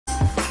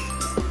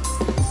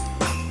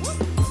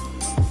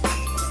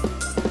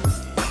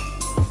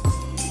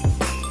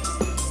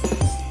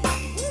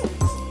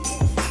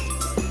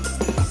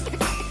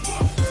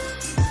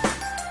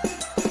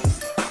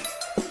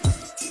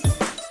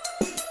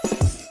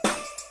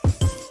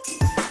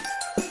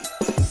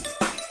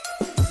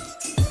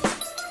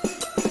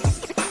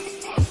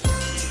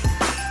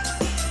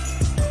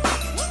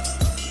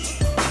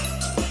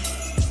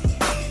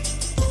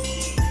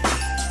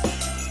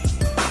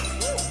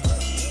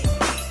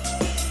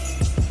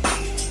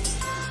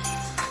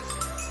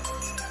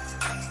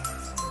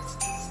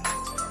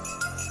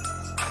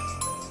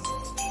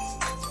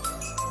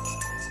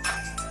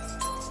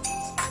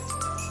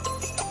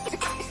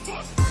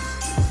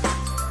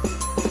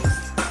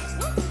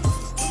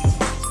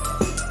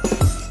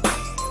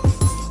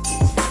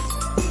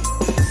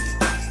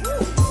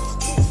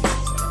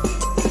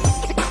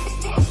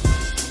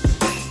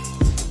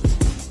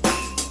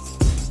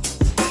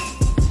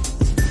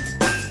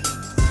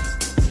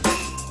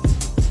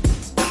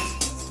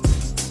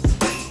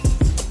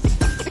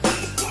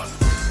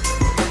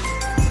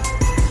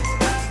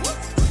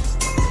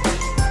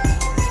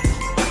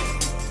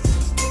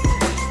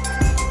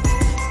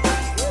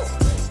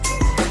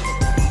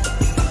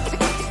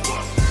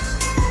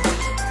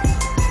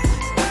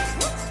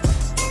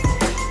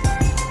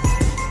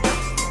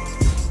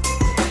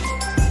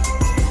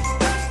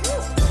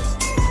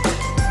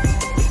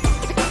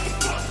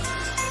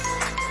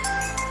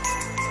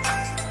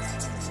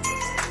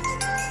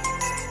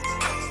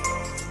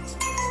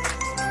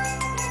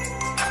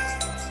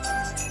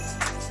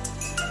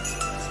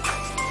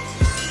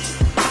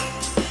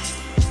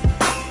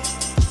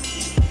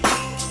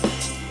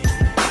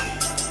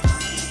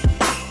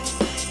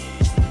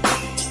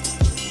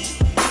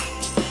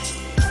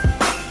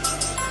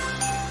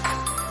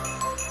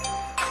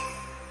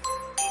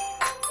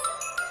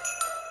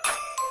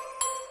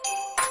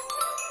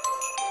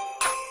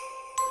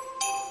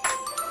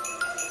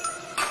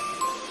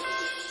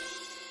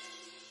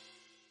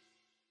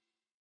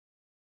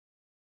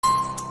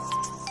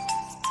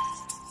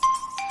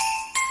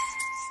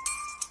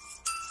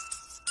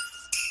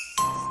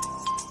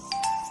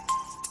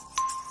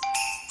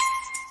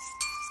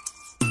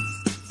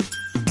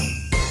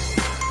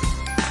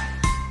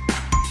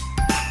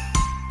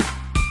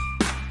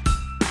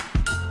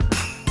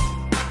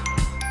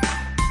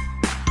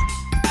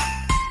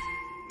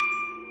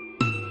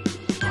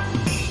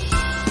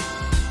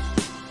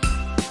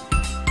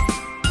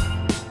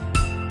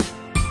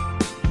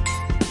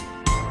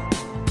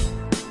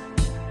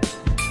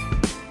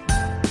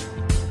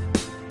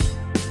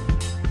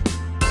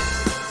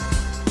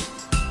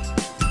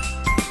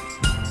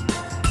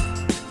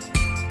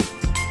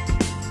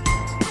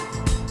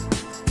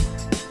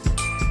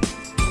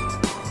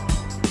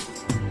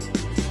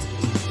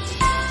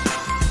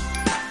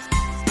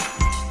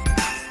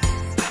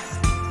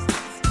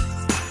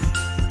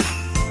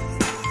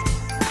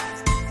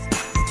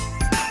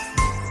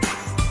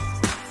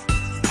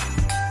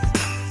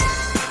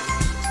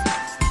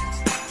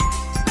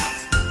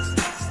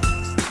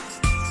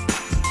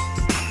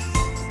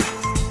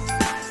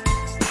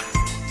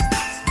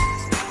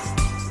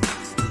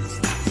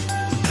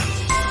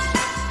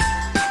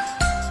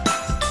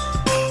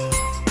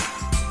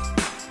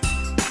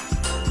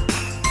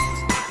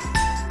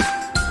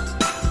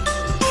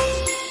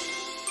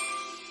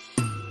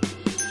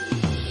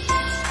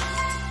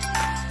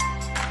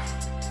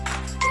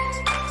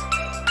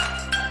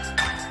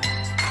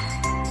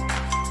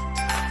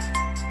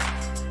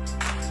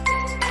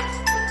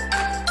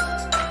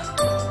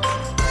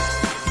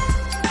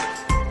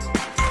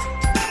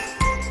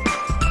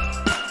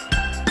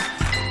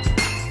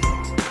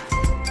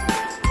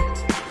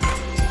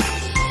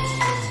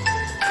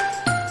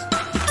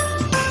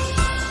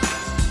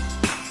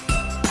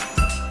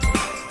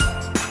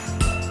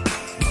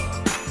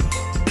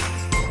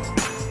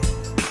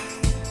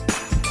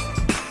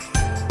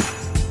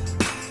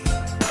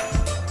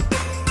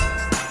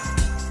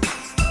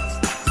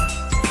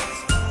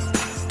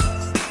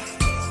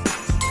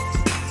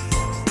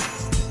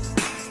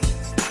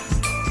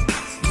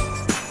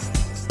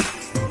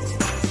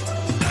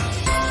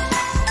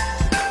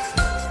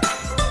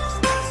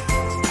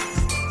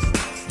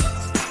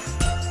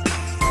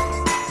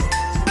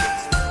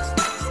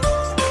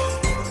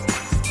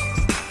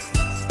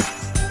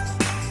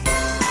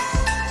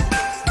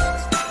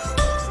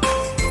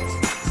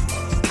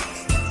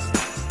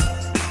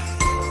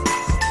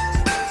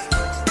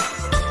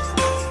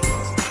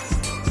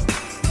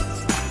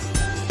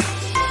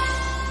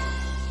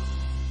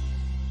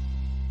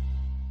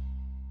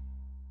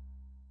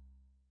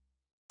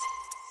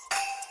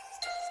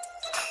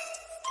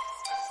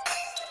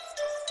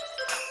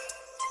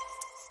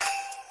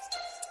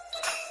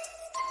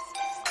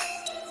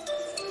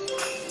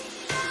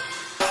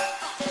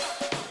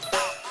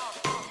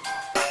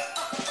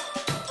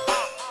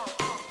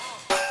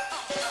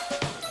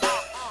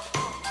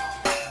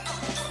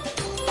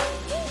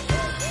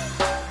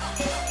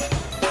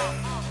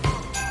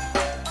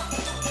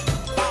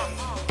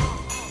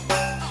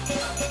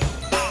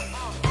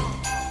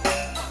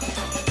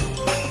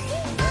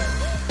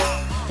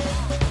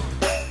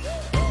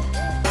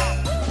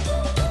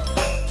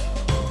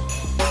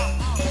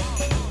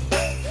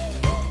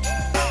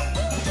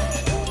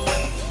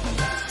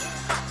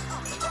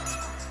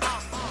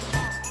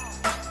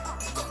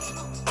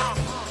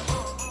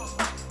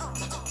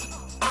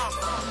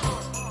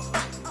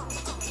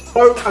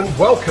Hello and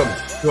welcome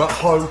to At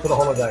Home for the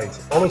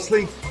Holidays.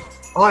 Honestly,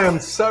 I am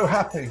so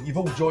happy you've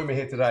all joined me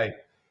here today.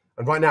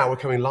 And right now we're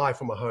coming live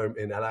from my home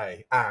in LA.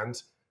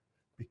 And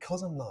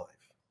because I'm live,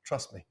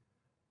 trust me,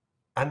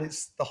 and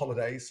it's the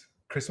holidays,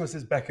 Christmas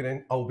is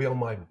beckoning, I'll be on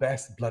my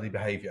best bloody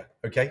behavior,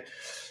 okay?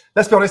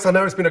 Let's be honest, I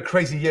know it's been a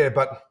crazy year,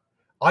 but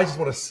I just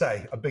want to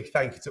say a big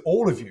thank you to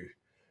all of you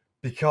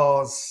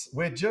because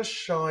we're just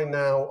shy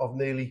now of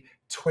nearly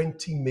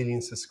 20 million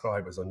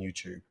subscribers on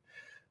YouTube.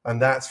 And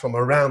that's from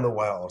around the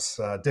world,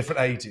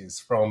 different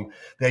ages, from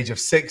the age of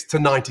 6 to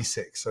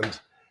 96. And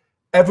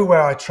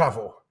everywhere I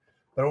travel,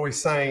 they're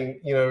always saying,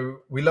 you know,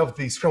 we love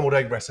the scrambled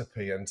egg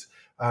recipe, and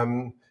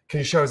can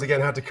you show us again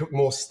how to cook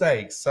more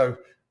steaks? So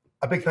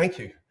a big thank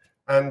you.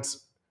 And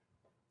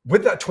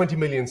with that 20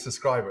 million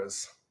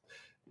subscribers,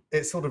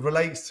 it sort of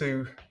relates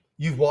to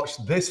you've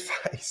watched this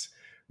face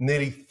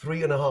nearly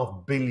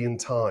 3.5 billion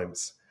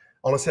times.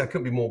 Honestly, I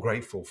couldn't be more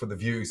grateful for the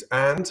views,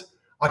 and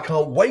I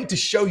can't wait to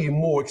show you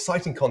more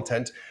exciting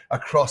content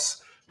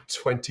across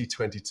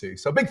 2022.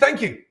 So a big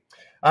thank you.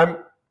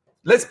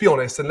 Let's be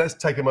honest and let's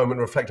take a moment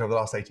and reflect over the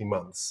last 18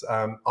 months.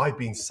 I've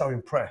been so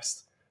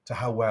impressed to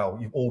how well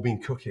you've all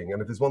been cooking.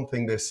 And if there's one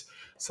thing this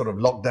sort of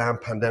lockdown,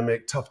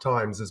 pandemic, tough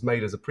times has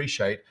made us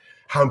appreciate,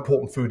 how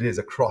important food is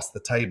across the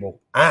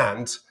table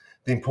and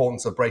the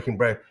importance of breaking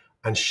bread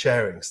and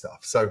sharing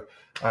stuff. So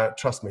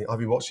trust me, I've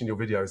been watching your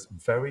videos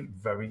very,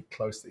 very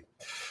closely.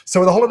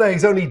 So with the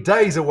holidays only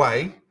days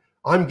away,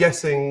 I'm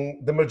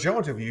guessing the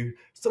majority of you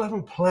still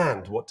haven't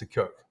planned what to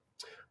cook.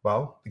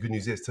 Well, the good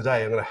news is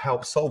today I'm going to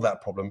help solve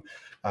that problem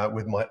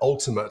with my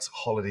ultimate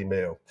holiday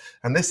meal.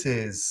 And this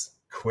is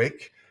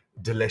quick,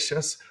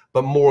 delicious,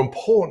 but more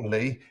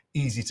importantly,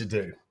 easy to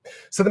do.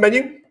 So the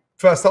menu,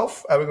 first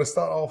off, we're going to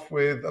start off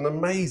with an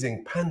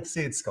amazing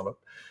pan-seared scallop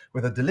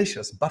with a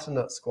delicious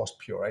butternut squash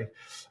puree.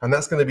 And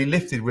that's going to be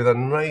lifted with an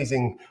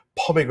amazing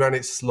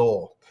pomegranate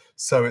slaw.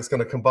 So it's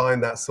going to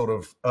combine that sort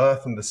of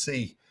earth and the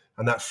sea,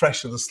 and that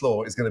fresh of the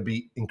slaw is going to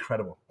be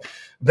incredible.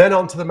 Then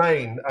on to the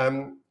main.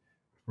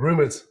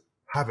 Rumors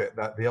have it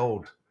that the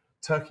old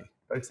turkey,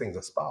 those things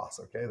are sparse,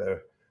 okay?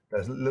 They're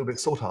a little bit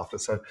sought after.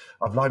 So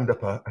I've lined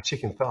up a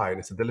chicken thigh, and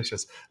it's a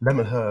delicious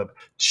lemon herb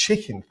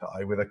chicken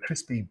thigh with a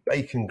crispy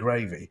bacon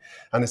gravy.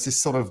 And it's this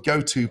sort of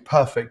go-to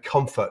perfect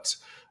comfort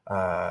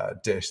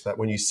dish that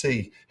when you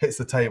see hits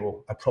the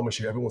table, I promise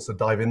you everyone wants to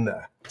dive in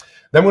there.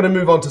 Then we're going to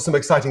move on to some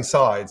exciting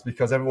sides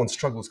because everyone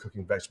struggles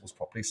cooking vegetables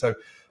properly. So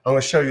I'm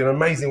going to show you an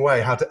amazing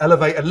way how to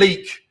elevate a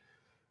leek.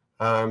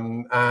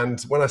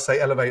 And when I say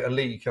elevate a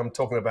leek, I'm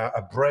talking about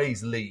a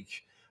braised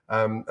leek.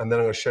 And then I'm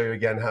going to show you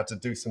again how to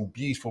do some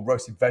beautiful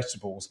roasted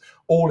vegetables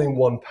all in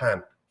one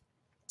pan.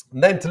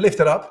 And then to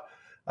lift it up,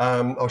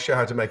 I'll show you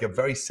how to make a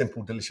very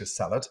simple, delicious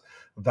salad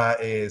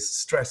that is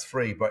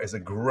stress-free, but is a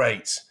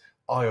great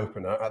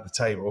eye-opener at the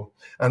table.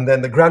 And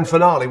then the grand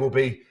finale will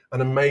be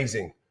an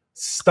amazing,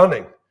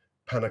 stunning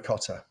panna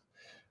cotta.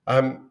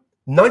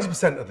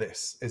 90% of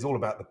this is all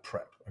about the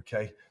prep,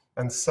 okay?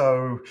 And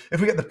so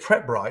if we get the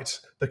prep right,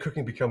 the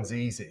cooking becomes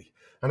easy.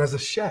 And as a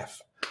chef,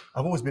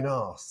 I've always been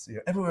asked, you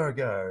know, everywhere I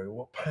go,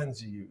 what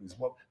pans you use,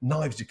 what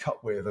knives you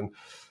cut with, and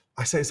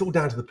I say it's all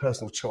down to the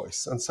personal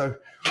choice. And so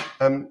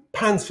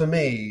pans for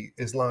me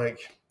is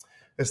like,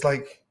 it's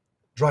like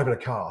driving a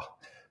car.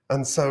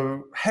 And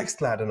so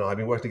HexClad and I have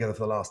been working together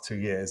for the last 2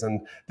 years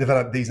and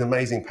developed these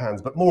amazing pans.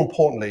 But more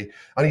importantly,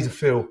 I need to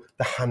feel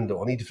the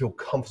handle. I need to feel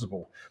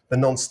comfortable. The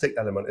non-stick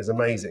element is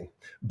amazing,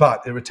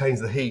 but it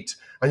retains the heat.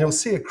 And you'll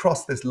see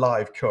across this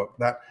live cook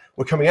that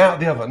we're coming out of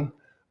the oven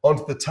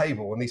onto the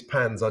table, and these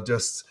pans are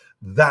just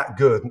that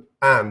good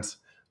and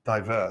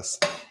diverse.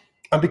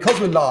 And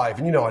because we're live,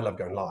 and you know I love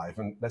going live,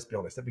 and let's be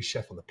honest, every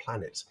chef on the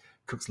planet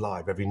cooks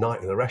live every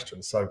night in a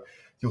restaurant. So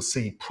you'll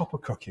see proper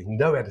cooking,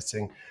 no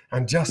editing,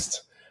 and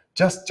just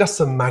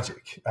some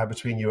magic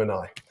between you and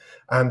I.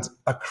 And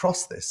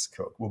across this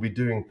cook, we'll be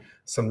doing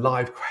some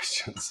live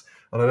questions.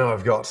 And I know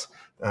I've got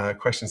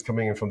questions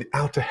coming in from the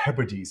Outer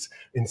Hebrides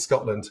in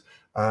Scotland,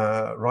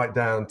 right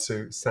down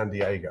to San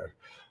Diego.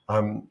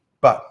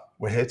 But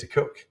we're here to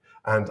cook.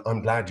 And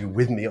I'm glad you're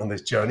with me on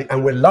this journey.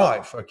 And we're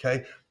live,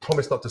 okay?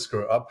 Promise not to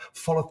screw it up.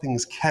 Follow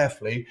things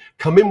carefully.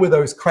 Come in with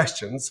those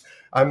questions.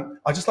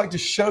 I'd just like to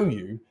show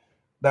you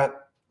that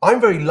I'm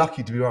very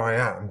lucky to be where I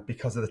am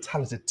because of the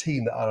talented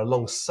team that are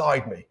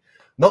alongside me.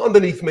 Not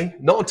underneath me,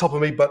 not on top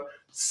of me, but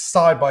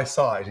side by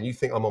side. And you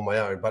think I'm on my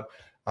own. But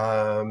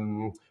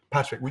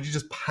Patrick, would you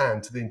just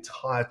pan to the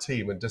entire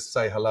team and just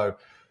say hello?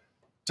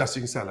 Just so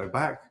you can say hello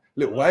back.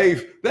 Little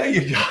wave. There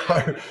you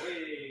go.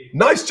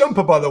 Nice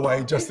jumper, by the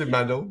way, Justin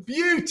Mandel.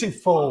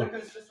 Beautiful.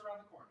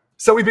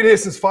 So we've been here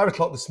since 5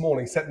 o'clock this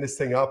morning, setting this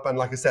thing up. And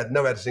like I said,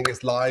 no editing,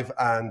 it's live.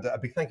 And a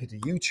big thank you to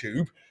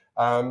YouTube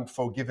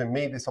for giving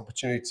me this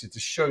opportunity to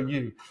show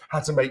you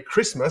how to make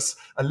Christmas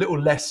a little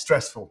less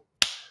stressful.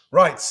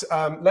 Right,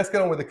 let's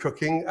get on with the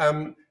cooking.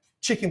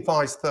 Chicken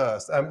thighs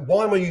first.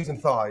 Why am I using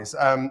thighs?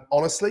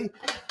 Honestly,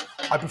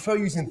 I prefer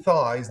using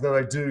thighs than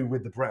I do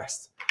with the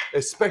breast,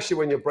 especially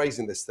when you're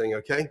braising this thing,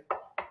 okay?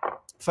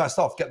 First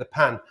off, get the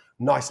pan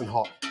nice and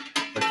hot,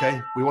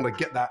 okay? We want to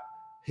get that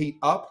heat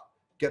up,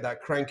 get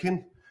that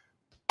cranking.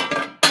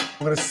 I'm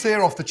going to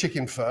sear off the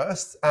chicken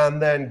first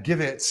and then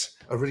give it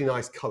a really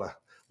nice color.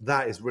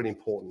 That is really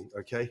important,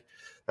 okay?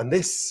 And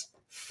this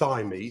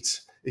thigh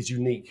meat is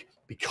unique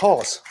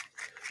because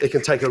it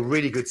can take a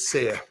really good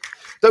sear.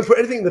 Don't put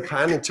anything in the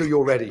pan until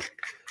you're ready.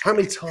 How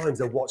many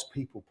times I've watched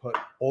people put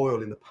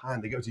oil in the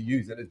pan, they go to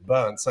use it, it's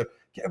burnt. So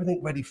get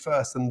everything ready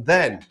first and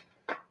then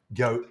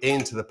go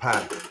into the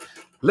pan.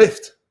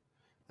 Lift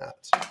that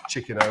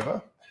chicken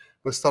over.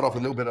 We'll start off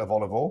with a little bit of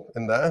olive oil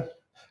in there.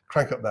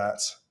 Crank up that.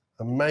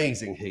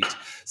 Amazing heat.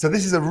 So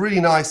this is a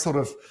really nice sort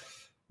of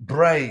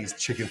braised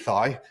chicken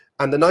thigh.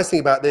 And the nice thing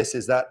about this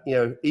is that, you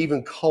know,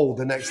 even cold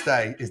the next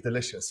day is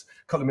delicious.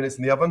 A couple of minutes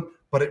in the oven,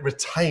 but it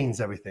retains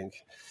everything.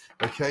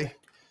 Okay.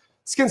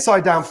 Skin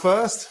side down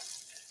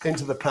first,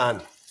 into the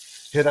pan.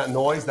 Hear that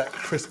noise, that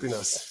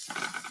crispiness.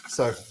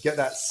 So get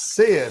that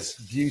seared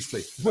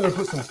beautifully. We're going to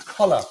put some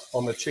color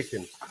on the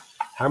chicken.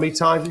 How many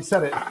times we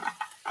said it?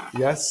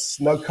 Yes,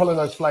 no color,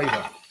 no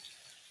flavor.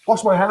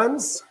 Wash my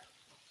hands.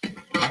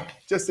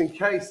 Just in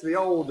case the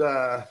old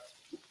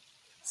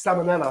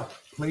salmonella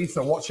police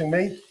are watching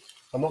me.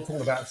 I'm not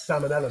talking about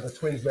salmonella, the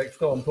twins next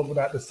door. I'm talking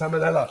about the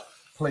salmonella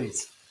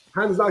police.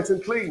 Hands nice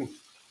and clean.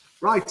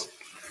 Right.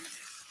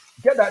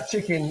 Get that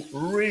chicken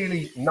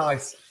really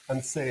nice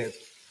and seared.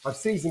 I've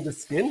seasoned the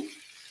skin.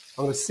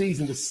 I'm going to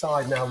season the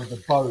side now with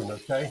the bone,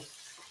 okay?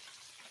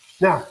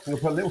 Now, I'm going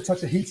to put a little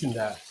touch of heat in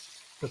there,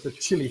 just a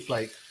chili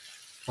flake.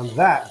 And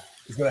that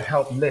is going to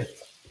help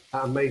lift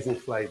that amazing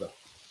flavor.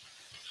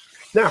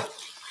 Now,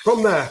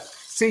 from there,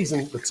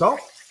 season the top.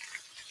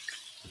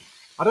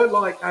 I don't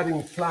like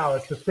adding flour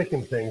to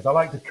thicken things. I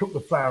like to cook the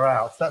flour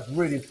out. So that's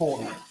really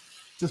important.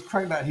 Just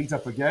crank that heat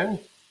up again.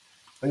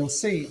 And you'll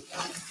see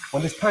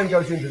when this pan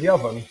goes into the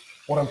oven,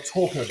 what I'm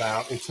talking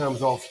about in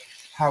terms of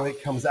how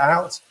it comes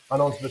out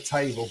and onto the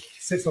table,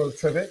 sits on the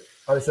trivet,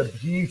 and it's a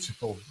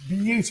beautiful,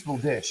 beautiful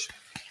dish.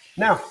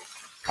 Now,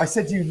 I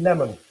said to you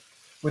lemon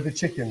with the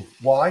chicken.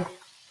 Why?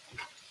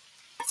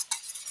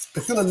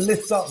 It's going to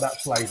lift up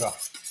that flavor.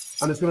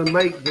 And it's going to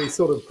make the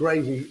sort of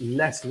gravy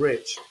less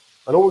rich.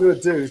 And all we're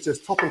going to do is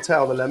just top and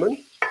tail the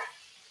lemon,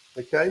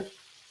 okay?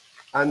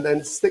 And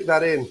then stick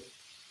that in,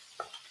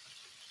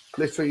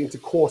 literally into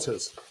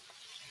quarters.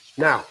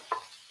 Now,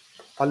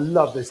 I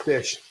love this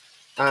dish.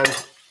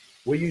 And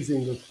we're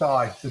using the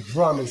thigh. The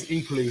drum is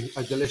equally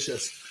as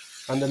delicious.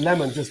 And the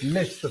lemon just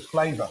lifts the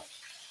flavor.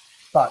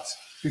 But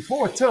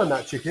before I turn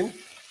that chicken,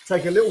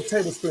 take a little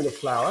tablespoon of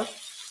flour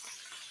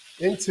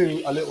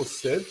into a little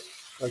sieve,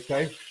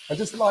 okay? And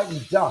just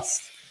lightly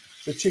dust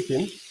the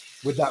chicken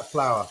with that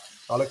flour.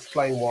 I'll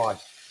explain why.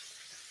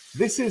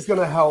 This is going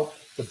to help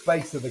the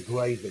base of the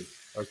gravy,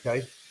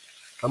 okay?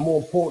 And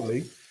more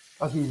importantly,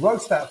 as we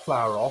roast that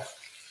flour off,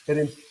 it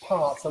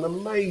imparts an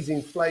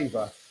amazing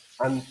flavor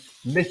and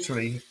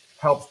literally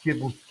helps give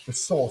the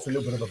sauce a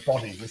little bit of a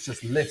body, which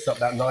just lifts up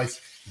that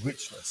nice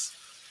richness.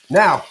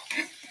 Now,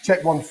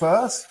 check one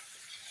first.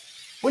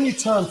 When you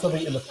turn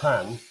something in the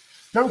pan,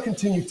 don't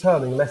continue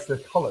turning unless they're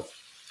colored,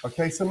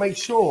 okay? So make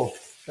sure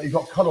that you've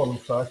got color on them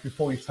first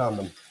before you turn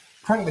them.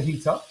 Crank the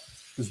heat up,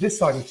 because this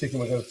side of the chicken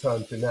we're going to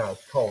turn to now is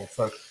cold,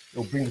 so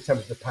it'll bring the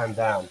temperature of the pan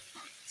down.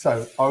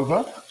 So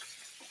over.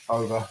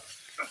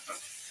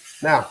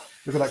 Now,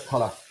 look at that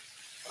color.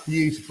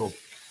 Beautiful.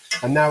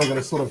 And now we're going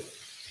to sort of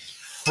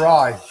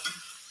fry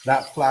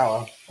that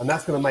flour, and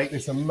that's going to make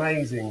this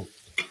amazing,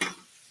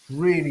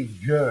 really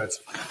good,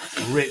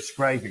 rich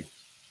gravy.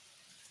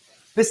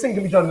 This thing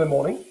can be done in the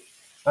morning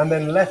and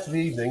then left in the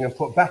evening and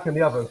put back in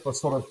the oven for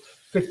sort of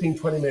 15,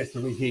 20 minutes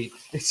to reheat.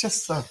 It's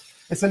just,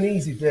 it's an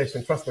easy dish,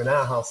 and trust me, in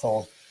our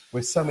household,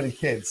 with so many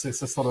kids,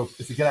 it's a sort of,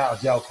 it's a get out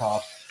of jail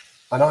card.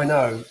 And I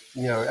know,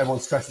 you know, everyone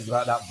stresses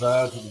about that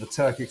bird, the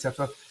turkey,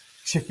 etc.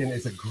 Chicken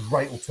is a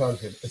great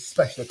alternative,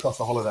 especially across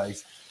the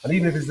holidays. And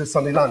even if it's a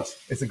Sunday lunch,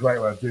 it's a great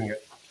way of doing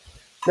it.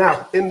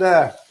 Now, in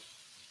there,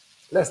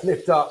 let's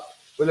lift up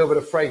with a little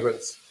bit of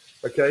fragrance,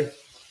 okay?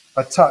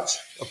 A touch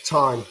of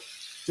thyme,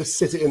 just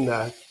sit it in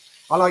there.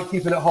 I like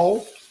keeping it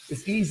whole.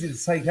 It's easy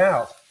to take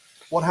out.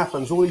 What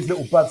happens? All these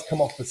little buds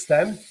come off the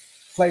stem,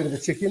 flavor the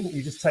chicken,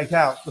 you just take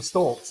out the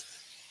stalks.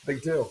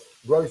 Big deal.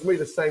 Rosemary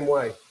the same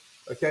way,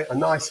 okay? A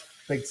nice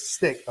big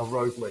stick of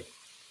rosemary.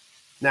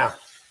 Now,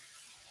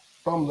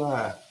 from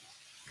there,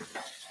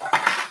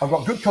 I've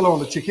got good color on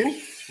the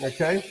chicken,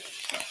 okay?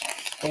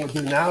 What I'm going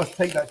to do now is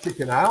take that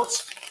chicken out.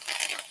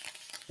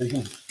 You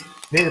can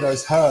hear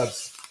those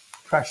herbs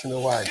crashing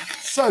away.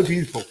 So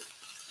beautiful.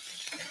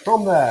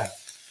 From there,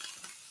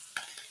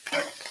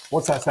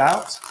 once that's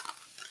out,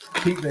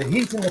 keep the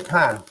heat in the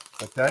pan,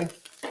 okay?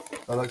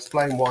 I'll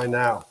explain why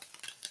now.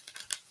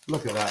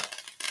 Look at that.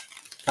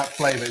 That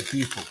flavor is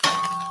beautiful.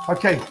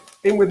 Okay,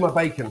 in with my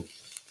bacon,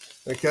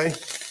 okay?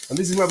 And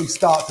this is where we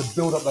start to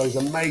build up those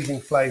amazing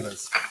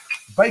flavors.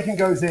 Bacon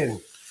goes in.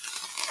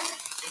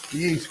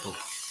 Beautiful.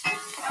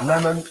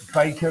 Lemon,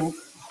 bacon,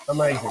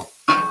 amazing.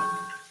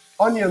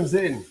 Onions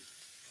in.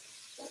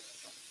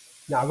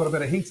 Now I've got a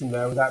bit of heat in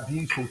there with that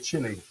beautiful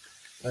chili,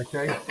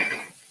 okay?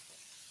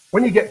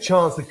 When you get a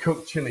chance to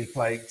cook chili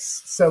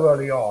flakes so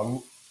early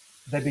on,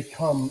 they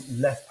become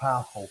less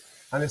powerful.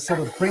 and it sort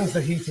of brings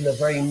the heat in a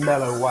very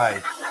mellow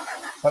way.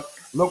 But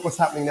look what's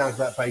happening now to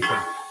that bacon.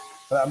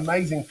 That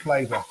amazing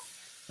flavor.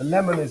 The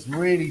lemon is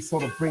really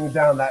sort of bringing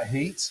down that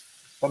heat,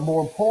 but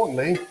more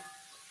importantly,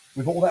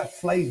 with all that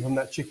flavor from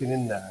that chicken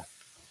in there.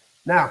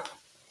 Now,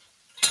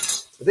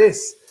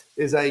 this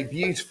is a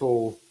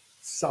beautiful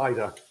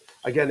cider.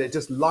 Again, it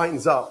just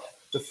lightens up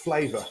the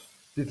flavor.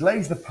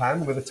 Deglaze the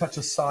pan with a touch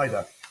of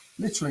cider,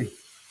 literally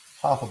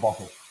half a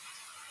bottle.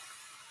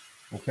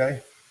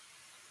 Okay?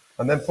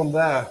 And then from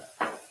there,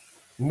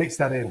 mix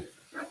that in.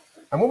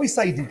 And when we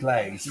say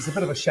deglaze, it's a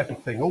bit of a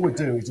shepherd thing. All we're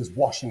doing is just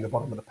washing the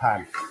bottom of the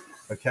pan,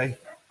 okay?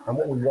 And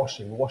what we're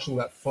washing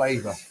that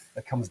flavor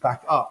that comes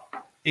back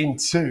up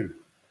into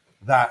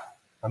that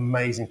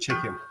amazing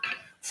chicken.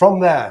 From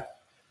there,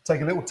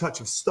 take a little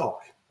touch of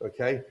stock,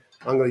 okay?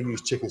 I'm going to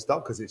use chicken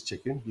stock because it's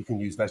chicken. You can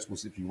use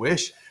vegetables if you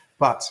wish,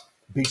 but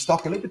beef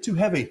stock, a little bit too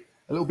heavy,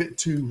 a little bit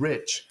too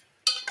rich.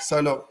 So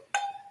look,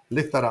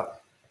 lift that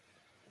up.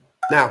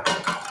 Now,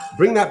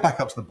 bring that back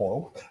up to the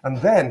boil, and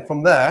then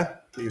from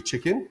there, get your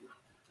chicken,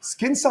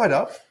 skin side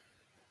up,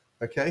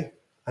 okay,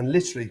 and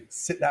literally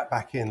sit that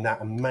back in that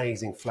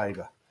amazing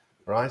flavor,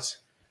 right?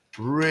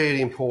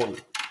 Really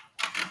important.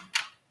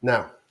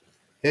 Now,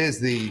 here's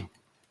the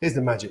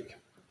magic.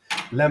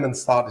 Lemon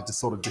started to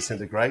sort of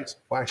disintegrate.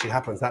 What actually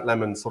happens, that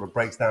lemon sort of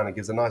breaks down and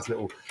gives a nice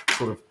little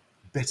sort of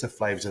bitter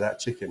flavor to that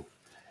chicken.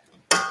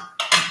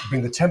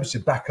 Bring the temperature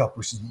back up,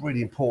 which is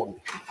really important.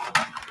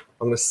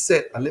 I'm going to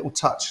sit a little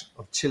touch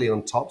of chili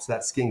on top so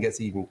that skin gets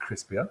even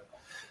crispier.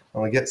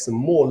 I'm going to get some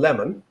more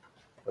lemon,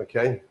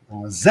 okay,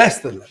 and the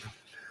zest of lemon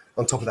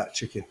on top of that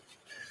chicken.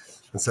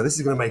 And so this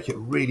is going to make it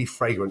really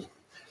fragrant.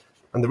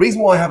 And the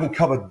reason why I haven't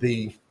covered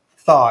the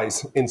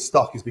thighs in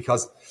stock is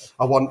because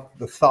I want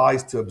the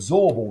thighs to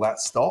absorb all that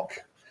stock,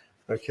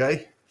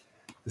 okay,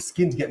 the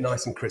skin to get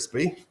nice and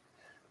crispy,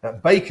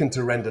 that bacon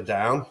to render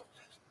down,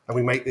 and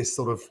we make this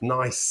sort of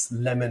nice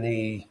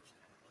lemony,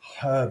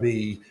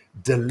 herby,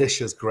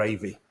 delicious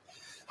gravy.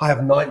 I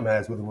have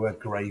nightmares with the word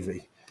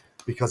gravy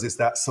because it's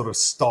that sort of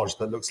stodge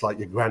that looks like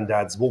your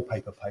granddad's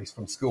wallpaper paste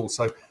from school.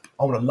 So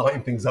I want to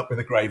lighten things up with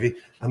the gravy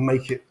and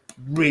make it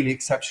really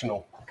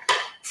exceptional.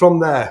 From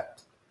there,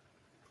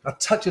 a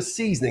touch of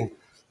seasoning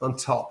on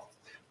top.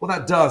 What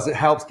that does, it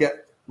helps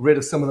get rid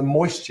of some of the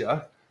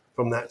moisture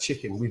from that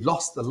chicken. We've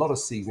lost a lot of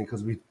seasoning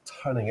because we're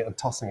turning it and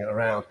tossing it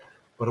around,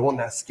 but I want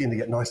that skin to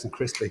get nice and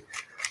crispy.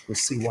 We'll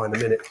see why in a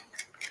minute.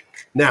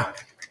 Now,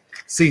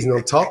 season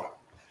on top.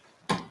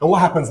 And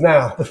what happens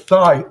now? The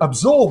thigh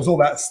absorbs all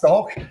that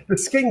stock, the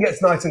skin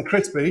gets nice and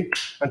crispy,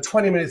 and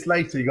 20 minutes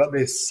later, you got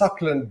this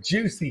succulent,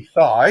 juicy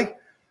thigh,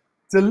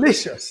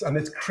 delicious, and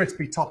this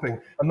crispy topping,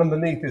 and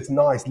underneath this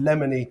nice,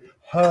 lemony,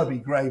 herby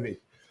gravy.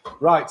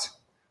 Right,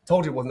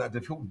 told you it wasn't that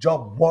difficult.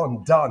 Job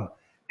one done.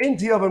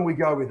 Into the oven we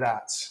go with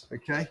that,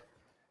 okay?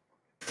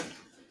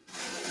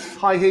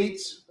 High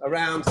heat,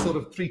 around sort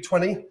of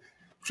 320,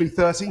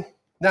 330.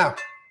 Now,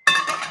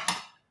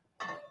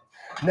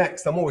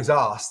 next, I'm always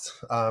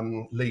asked,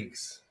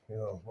 leeks. You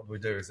know, what do we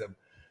do?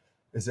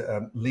 Is it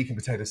leek and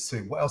potato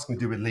soup? What else can we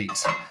do with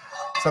leeks? So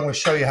I'm going to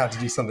show you how to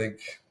do something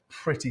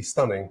pretty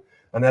stunning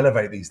and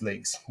elevate these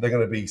leeks. They're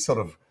going to be sort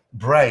of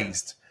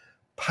braised,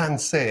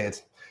 pan-seared,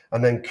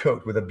 and then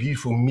cooked with a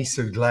beautiful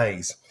miso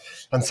glaze.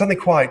 And something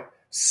quite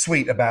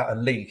sweet about a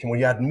leek. And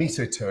when you add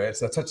miso to it,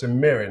 so a touch of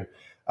mirin,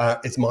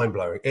 it's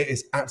mind-blowing. It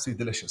is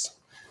absolutely delicious.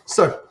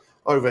 So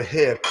over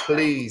here,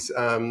 please,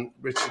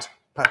 Richard,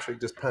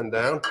 Patrick, just pan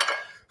down.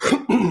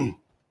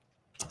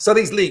 So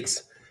these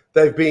leeks,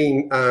 they've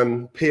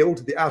been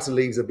peeled, the outer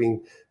leaves have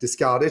been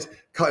discarded,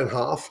 cut in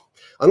half,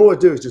 and all I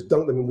do is just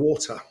dunk them in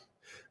water,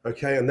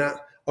 okay, and that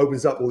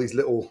opens up all these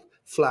little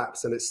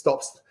flaps and it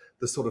stops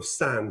the sort of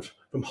sand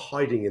from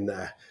hiding in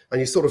there, and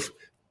you sort of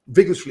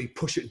vigorously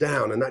push it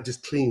down and that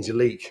just cleans your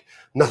leek.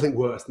 Nothing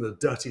worse than a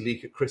dirty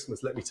leek at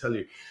Christmas, let me tell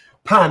you.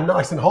 Pan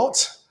nice and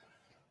hot.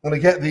 I'm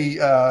going to get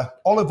the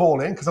olive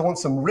oil in because I want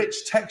some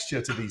rich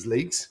texture to these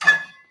leeks.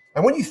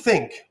 And when you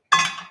think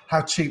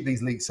how cheap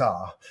these leeks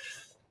are,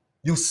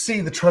 you'll see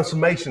the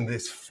transformation of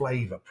this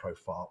flavor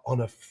profile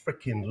on a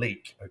freaking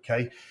leek,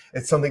 okay?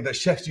 It's something that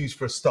chefs use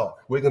for a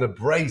stock. We're going to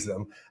braise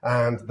them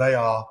and they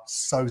are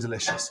so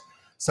delicious.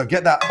 So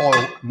get that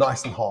oil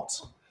nice and hot.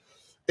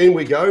 In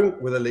we go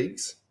with the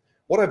leeks.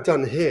 What I've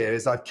done here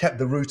is I've kept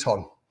the root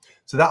on.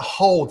 So that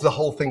holds the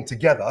whole thing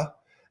together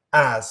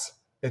as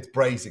it's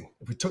braising.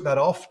 If we took that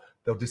off,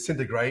 they'll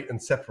disintegrate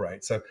and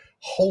separate. So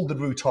hold the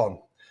root on.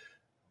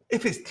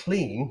 If it's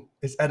clean,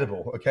 it's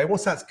edible, okay?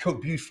 Once that's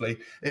cooked beautifully,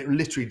 it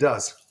literally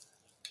does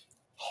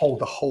hold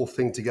the whole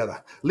thing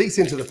together. Leeks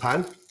into the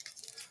pan,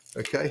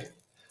 okay?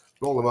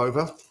 Roll them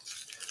over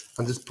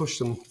and just push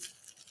them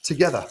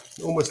together,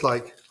 almost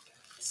like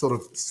sort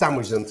of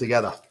sandwich them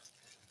together.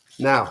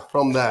 Now,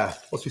 from there,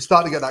 once we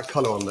start to get that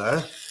color on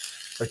there,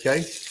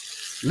 okay?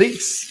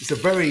 Leeks is a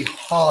very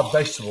hard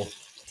vegetable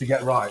to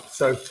get right.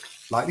 So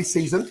lightly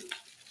season,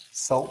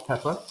 salt,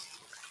 pepper,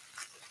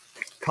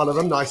 color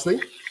them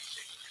nicely.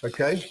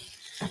 Okay,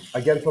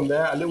 again from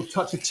there, a little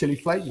touch of chili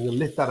flake, you're gonna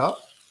lift that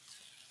up.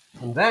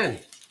 And then,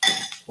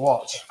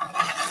 watch.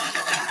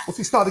 Once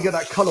you start to get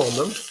that colour on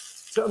them,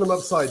 turn them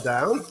upside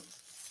down,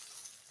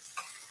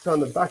 turn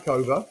them back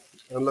over,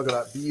 and look at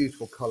that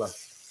beautiful colour.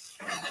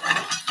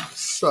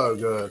 So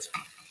good.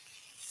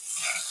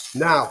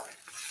 Now,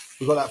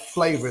 we've got that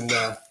flavour in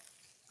there.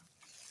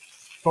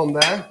 From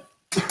there,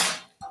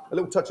 a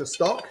little touch of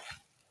stock,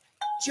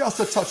 just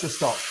a touch of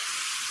stock.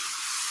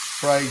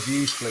 Fry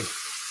beautifully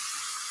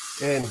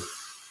in.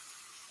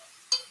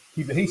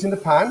 Keep the heat in the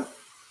pan.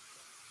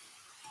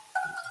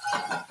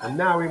 And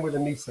now in with the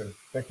miso,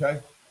 okay?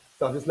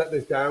 So I'll just let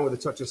this down with a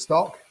touch of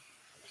stock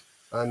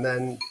and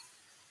then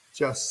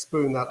just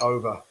spoon that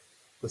over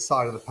the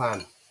side of the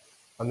pan.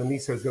 And the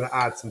miso is going to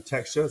add some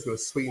texture, it's going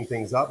to sweeten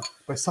things up.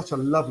 But it's such a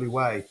lovely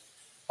way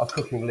of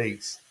cooking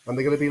leeks. And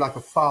they're going to be like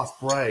a fast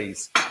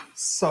braise.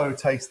 So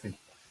tasty.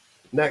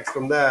 Next,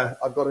 from there,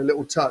 I've got a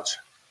little touch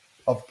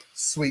of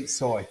sweet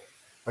soy.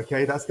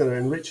 Okay, that's going to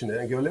enrich it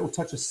and give a little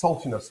touch of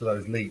saltiness to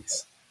those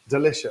leeks.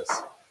 Delicious.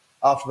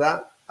 After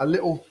that, a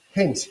little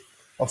hint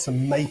of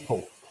some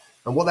maple.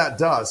 And what that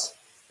does,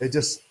 it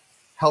just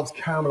helps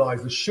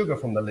caramelize the sugar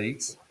from the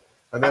leeks.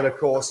 And then, of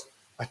course,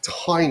 a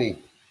tiny,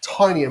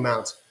 tiny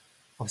amount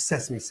of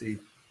sesame seed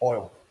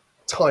oil.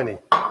 Tiny.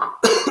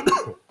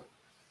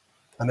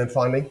 And then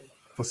finally,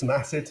 for some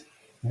acid,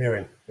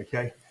 mirin,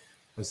 okay?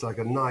 It's like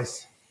a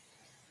nice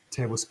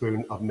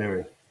tablespoon of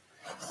mirin.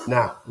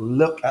 Now,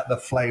 look at the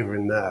flavor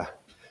in there.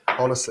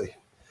 Honestly,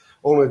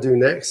 all I'm gonna do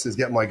next is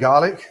get my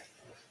garlic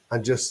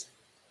and just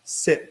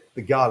sit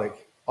the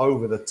garlic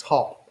over the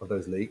top of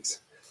those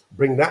leeks.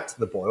 Bring that to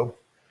the boil,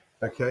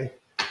 okay?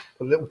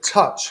 Put a little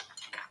touch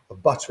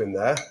of butter in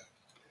there,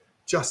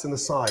 just in the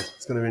side.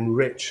 It's gonna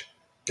enrich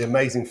the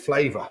amazing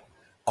flavor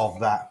of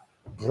that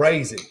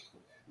braising.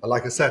 And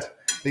like I said,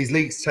 these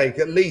leeks take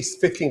at least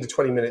 15 to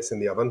 20 minutes in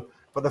the oven,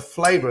 but the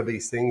flavor of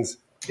these things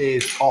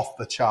is off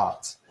the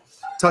charts.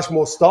 Touch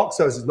more stock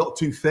so it's not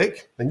too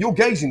thick. And you're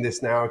gauging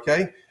this now,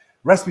 okay?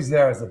 Recipe's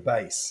there as a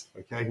base,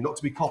 okay? Not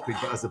to be copied,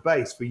 but as a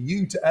base for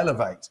you to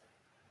elevate.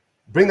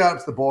 Bring that up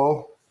to the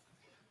boil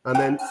and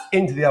then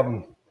into the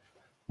oven.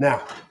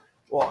 Now,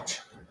 watch.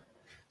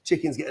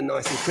 Chicken's getting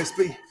nice and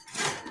crispy,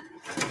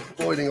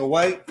 boiling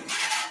away.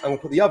 I'm gonna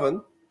put the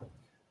oven,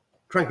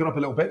 crank it up a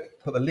little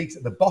bit, put the leeks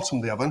at the bottom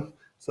of the oven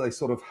so they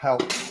sort of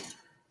help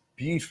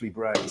beautifully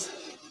braise.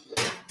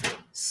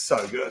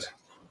 So good.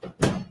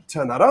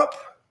 Turn that up,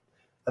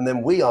 and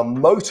then we are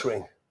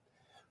motoring.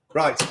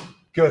 Right,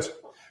 good,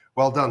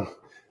 well done.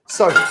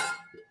 So,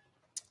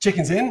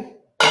 chicken's in,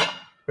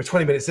 we're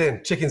 20 minutes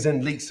in, chicken's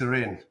in, leeks are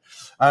in.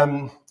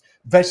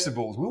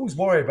 Vegetables, we always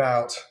worry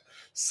about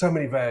so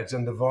many veg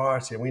and the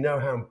variety, and we know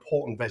how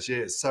important veg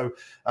is. So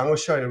I'm going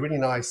to show you a really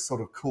nice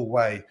sort of cool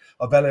way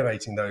of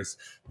elevating those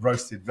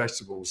roasted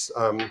vegetables.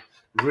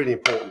 Really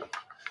important.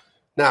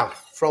 Now,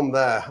 from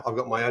there, I've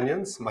got my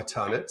onions, my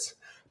turnips,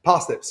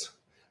 parsnips.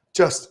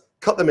 Just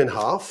cut them in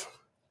half,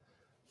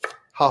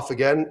 half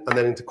again, and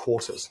then into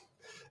quarters.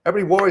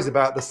 Everybody worries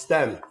about the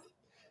stem.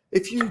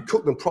 If you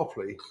cook them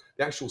properly,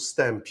 the actual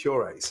stem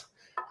purees.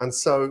 And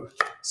so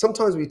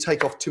sometimes when you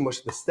take off too much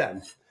of the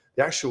stem,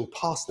 the actual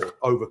parsnip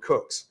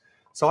overcooks.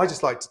 So I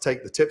just like to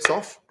take the tips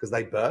off because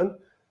they burn.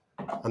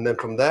 And then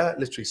from there,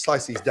 literally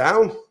slice these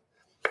down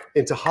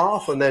into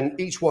half and then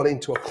each one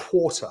into a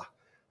quarter.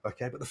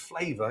 Okay, but the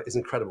flavor is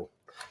incredible.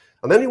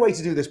 And the only way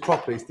to do this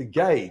properly is to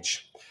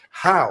gauge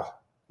how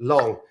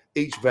long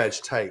each veg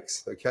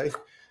takes, okay?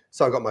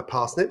 So I've got my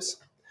parsnips.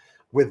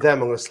 With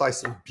them, I'm gonna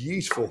slice some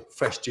beautiful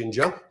fresh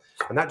ginger,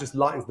 and that just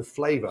lightens the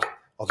flavor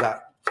of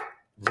that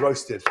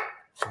roasted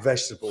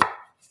vegetable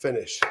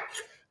finish.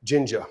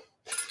 Ginger.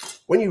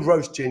 When you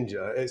roast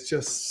ginger, it's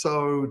just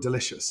so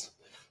delicious.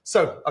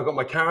 So I've got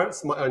my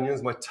carrots, my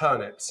onions, my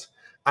turnips,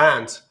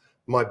 and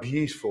my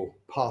beautiful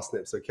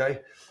parsnips, okay?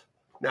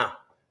 Now,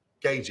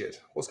 gauge it.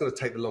 What's going to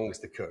take the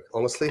longest to cook?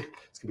 Honestly,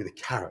 it's going to be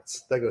the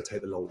carrots. They're going to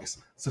take the longest.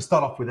 So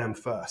start off with them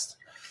first.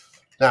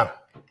 Now,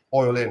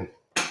 oil in.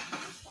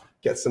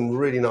 Get some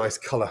really nice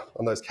color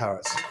on those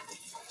carrots.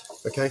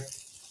 Okay?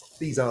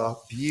 These are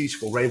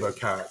beautiful rainbow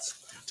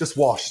carrots. Just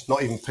washed,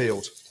 not even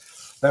peeled.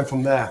 Then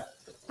from there,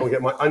 I'll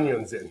get my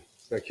onions in.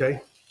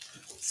 Okay?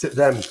 Sit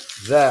them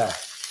there.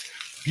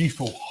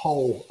 Beautiful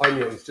whole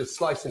onions, just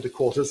sliced into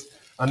quarters.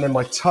 And then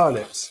my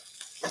turnips.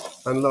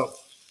 And look,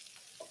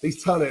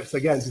 these turnips,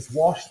 again, just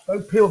washed,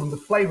 don't peel them. The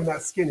flavor in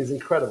that skin is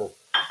incredible.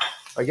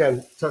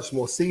 Again, touch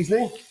more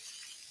seasoning.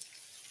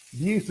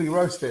 Beautifully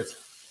roasted.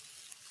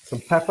 Some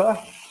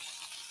pepper.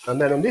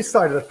 And then on this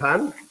side of the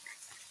pan,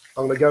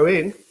 I'm gonna go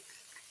in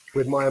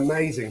with my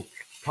amazing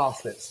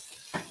parsnips.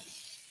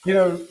 You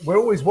know, we're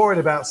always worried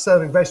about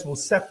serving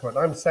vegetables separate.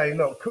 I'm saying,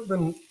 look, cook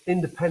them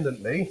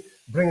independently,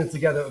 bring them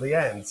together at the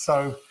end.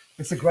 So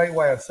it's a great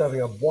way of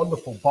serving a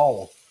wonderful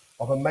bowl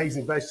of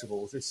amazing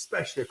vegetables,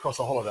 especially across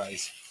the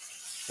holidays.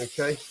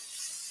 Okay,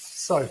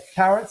 so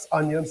carrots,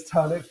 onions,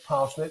 turnips,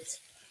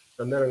 parsnips,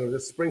 and then I'm going to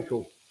just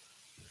sprinkle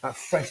that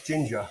fresh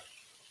ginger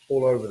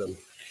all over them.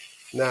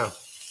 Now,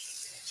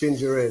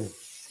 ginger in,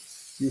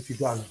 beautifully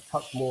done,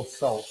 touch more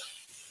salt,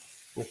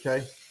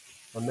 okay,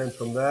 and then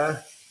from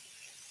there,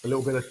 a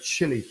little bit of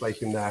chili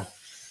flake in there.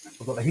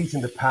 I've got the heat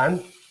in the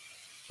pan,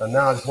 And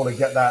now I just want to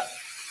get that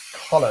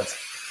coloured.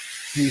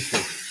 Beautiful.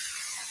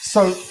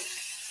 So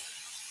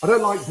I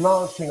don't like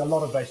blanching a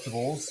lot of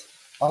vegetables.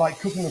 I like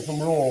cooking them from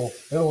raw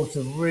in order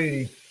to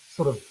really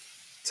sort of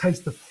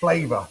taste the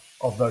flavour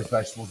of those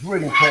vegetables.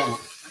 Really important.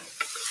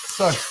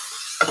 So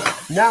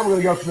now we're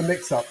going to go for the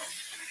mix-up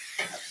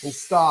and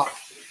start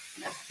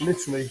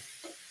literally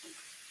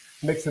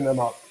mixing them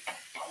up.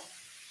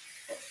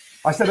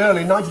 I said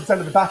earlier, 90%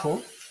 of the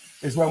battle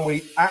is when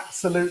we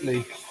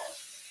absolutely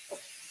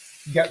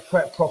get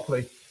prepped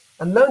properly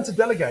and learn to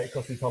delegate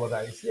across these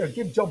holidays. You know,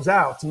 give jobs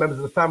out to members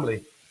of the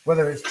family,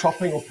 whether it's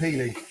chopping or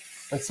peeling.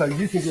 And so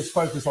you can just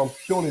focus on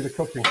purely the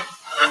cooking.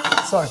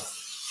 So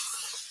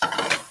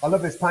I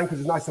love this pan because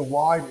it's nice and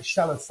wide, it's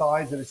shallow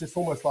sides, and it's just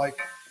almost like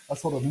a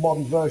sort of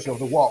modern version of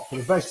the wok. For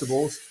the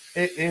vegetables,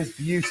 it is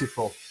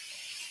beautiful.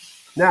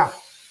 Now,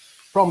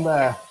 from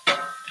there,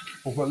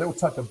 we'll put a little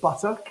touch of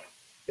butter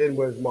in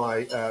with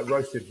my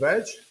roasted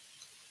veg.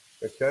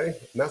 Okay,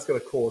 and that's going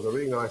to cause a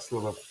really nice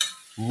sort of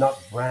nut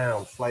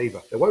brown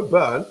flavour. It won't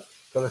burn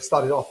because I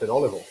started off in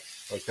olive oil.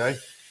 Okay,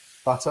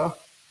 butter,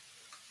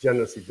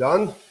 generously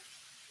done.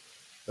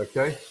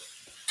 Okay,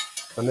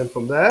 and then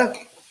from there,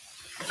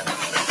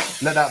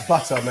 let that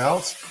butter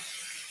melt.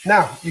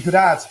 Now, you could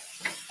add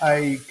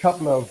a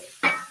couple of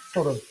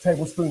sort of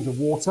tablespoons of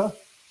water.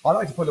 I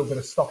like to put a little bit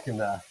of stock in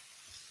there.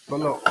 But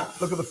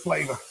look at the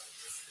flavour.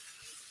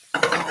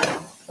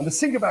 And the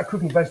secret about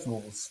cooking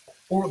vegetables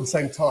all at the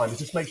same time is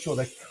just make sure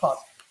they're cut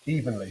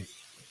evenly.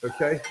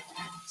 Okay,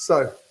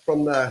 so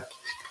from there,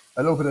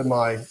 a little bit of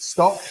my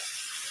stock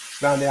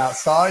around the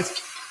outside.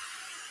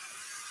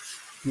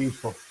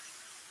 Beautiful.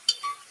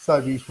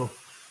 So beautiful.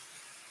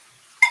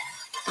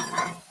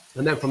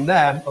 And then from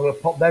there, I'm going to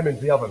pop them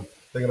into the oven.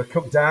 They're going to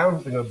cook down.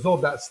 They're going to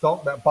absorb that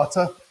stock, that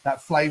butter,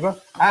 that flavour.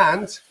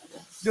 And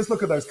just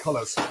look at those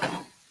colours.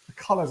 The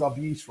colours are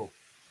beautiful.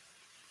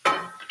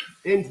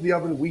 Into the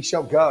oven we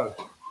shall go.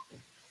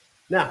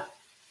 Now,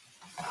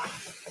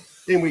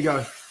 in we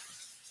go.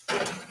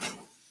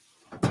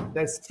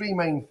 There's three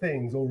main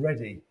things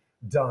already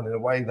done in a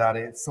way that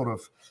it's sort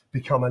of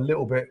become a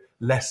little bit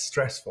less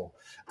stressful.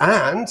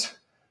 And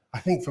I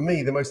think for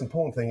me, the most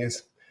important thing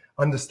is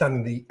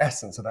understanding the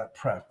essence of that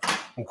prep.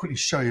 I'll quickly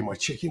show you my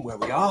chicken where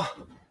we are,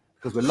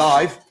 because we're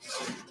live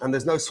and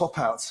there's no swap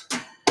outs.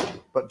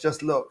 But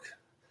just look,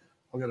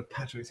 I'm going to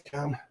Patrick's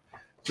cam.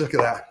 Look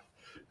at that.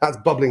 That's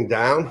bubbling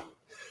down.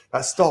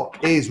 That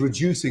stock is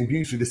reducing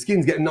beautifully. The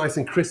skin's getting nice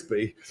and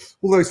crispy.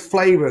 All those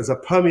flavors are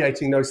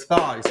permeating those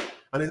thighs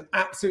and it's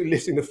absolutely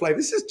lifting the flavor.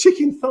 This is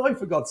chicken thigh,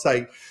 for God's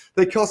sake.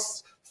 They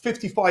cost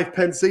 55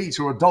 pence each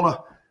or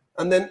 $1.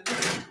 And then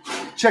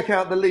check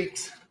out the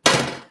leeks.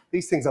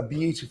 These things are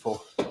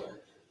beautiful.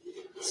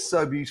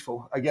 So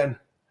beautiful. Again,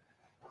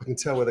 I can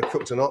tell whether they're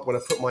cooked or not when I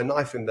put my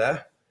knife in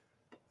there.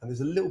 And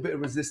there's a little bit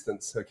of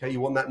resistance, okay? You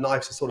want that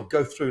knife to sort of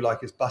go through like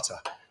it's butter.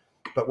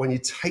 But when you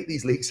take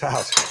these leeks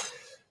out,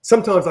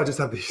 sometimes I just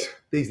have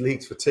these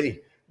leeks for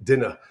tea,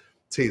 dinner.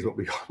 Tea is what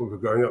we were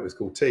growing up, it's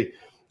called tea.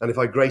 And if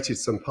I grated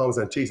some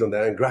Parmesan cheese on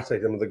there and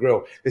gratinated them on the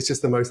grill, it's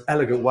just the most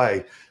elegant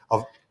way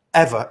of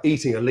ever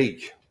eating a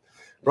leek.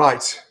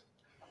 Right,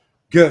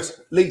 good.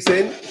 Leeks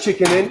in,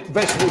 chicken in,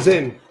 vegetables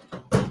in.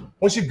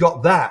 Once you've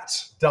got that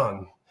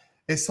done,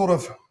 it's sort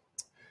of,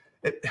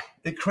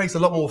 it creates a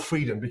lot more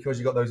freedom because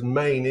you've got those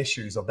main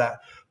issues of that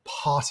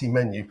party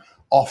menu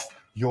off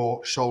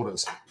your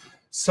shoulders.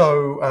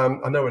 So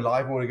I know we're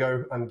live. I'm going to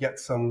go and get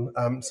some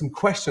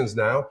questions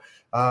now.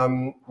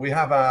 We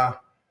have a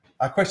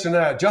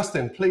questionnaire.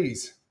 Justin,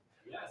 please.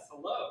 Yes,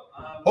 hello.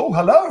 Oh,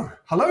 hello.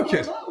 Hello,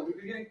 kid. Hello. We've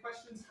been getting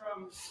questions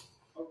from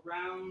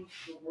around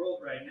the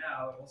world right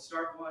now. We'll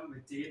start one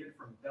with David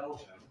from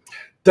Belgium.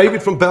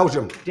 David from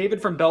Belgium.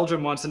 David from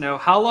Belgium wants to know,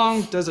 how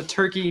long does a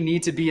turkey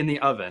need to be in the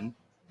oven?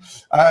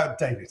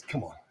 David,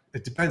 come on.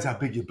 It depends how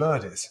big your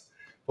bird is.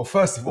 Well,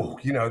 first of all,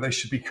 you know, they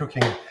should be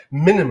cooking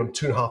minimum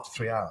 2.5 to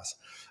 3 hours.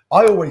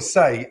 I always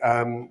say,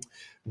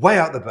 weigh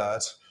out the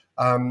bird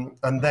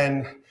and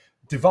then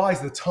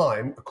devise the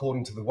time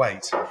according to the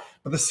weight.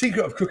 But the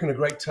secret of cooking a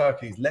great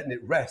turkey is letting it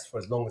rest for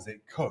as long as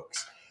it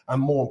cooks.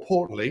 And more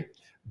importantly,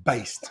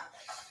 baste.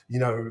 You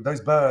know,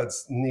 those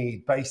birds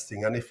need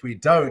basting. And if we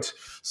don't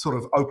sort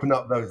of open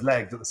up those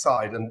legs at the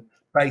side and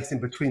baste in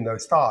between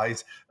those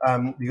thighs,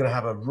 you're going to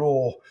have a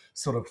raw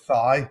sort of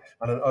thigh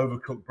and an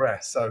overcooked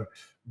breast. So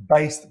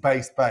baste,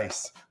 baste,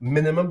 baste.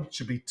 Minimum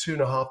should be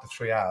 2.5 to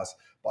 3 hours.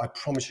 But I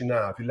promise you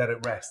now, if you let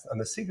it rest, and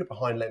the secret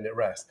behind letting it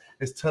rest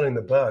is turning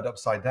the bird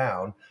upside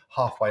down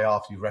halfway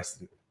after you've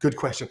rested it. Good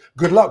question.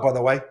 Good luck, by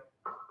the way.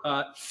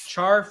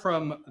 Char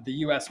from the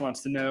US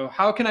wants to know,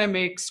 how can I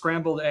make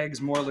scrambled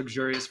eggs more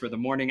luxurious for the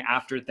morning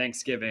after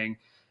Thanksgiving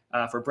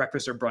for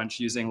breakfast or brunch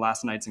using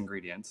last night's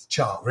ingredients?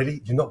 Char,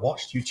 really? You've not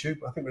watched YouTube?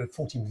 I think we're at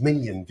 40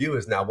 million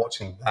viewers now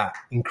watching that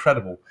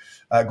incredible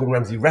Gordon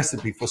Ramsay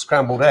recipe for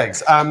scrambled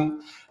eggs.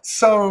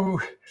 So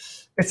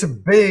it's a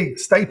big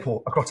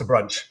staple across a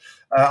brunch.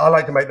 I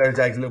like to make those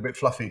eggs a little bit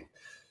fluffy.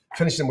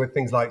 Finish them with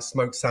things like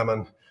smoked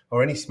salmon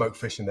or any smoked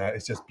fish in there.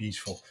 It's just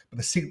beautiful. But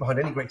the secret behind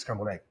any great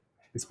scrambled egg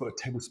is put a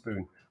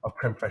tablespoon of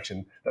creme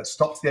fraiche that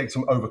stops the eggs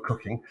from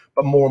overcooking,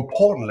 but more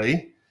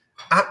importantly,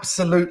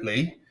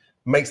 absolutely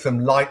makes them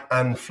light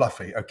and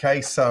fluffy.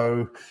 Okay,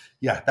 so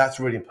yeah, that's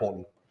really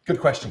important. Good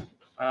question.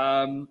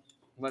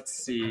 Let's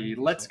see.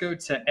 Let's go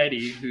to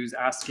Eddie, who's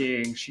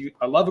asking,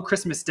 I love a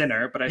Christmas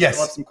dinner, but I Yes.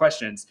 still have some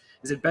questions.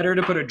 Is it better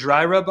to put a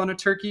dry rub on a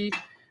turkey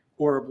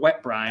or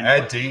wet brine?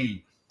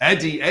 Eddie.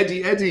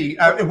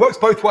 It works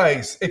both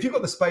ways. If you've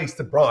got the space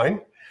to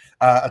brine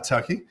a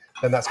turkey,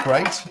 then that's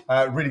great.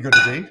 Really good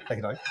indeed.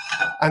 Thank you.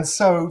 And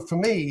so for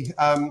me,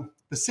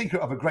 the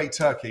secret of a great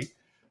turkey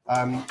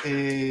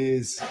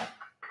is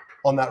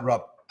on that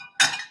rub.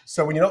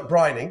 So when you're not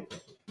brining,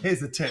 here's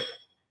the tip.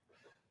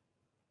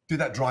 Do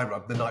that dry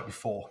rub the night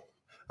before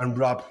and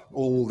rub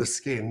all the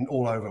skin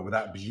all over with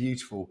that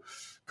beautiful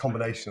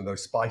combination of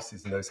those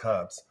spices and those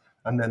herbs.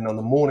 And then on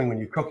the morning when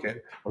you cook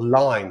it,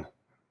 line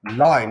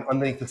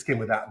underneath the skin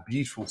with that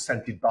beautiful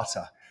scented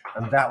butter.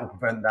 And that will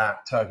prevent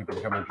that turkey from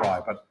becoming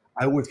dry. But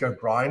I always go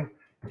brine.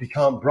 If you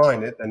can't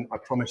brine it, then I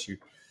promise you,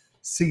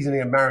 seasoning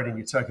and marinating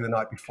your turkey the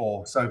night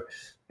before. So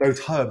those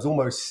herbs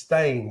almost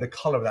stain the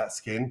color of that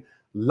skin.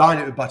 Line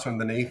it with butter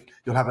underneath.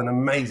 You'll have an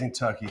amazing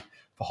turkey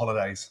for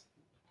holidays.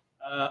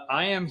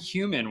 I Am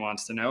Human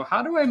wants to know,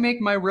 how do I make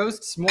my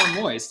roasts more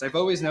moist? I've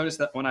always noticed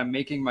that when I'm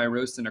making my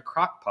roast in a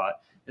crock pot,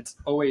 it's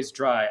always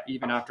dry,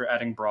 even after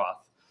adding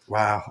broth.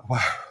 Wow.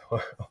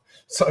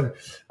 So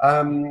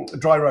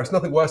dry roast,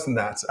 nothing worse than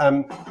that.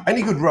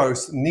 Any good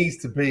roast needs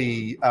to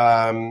be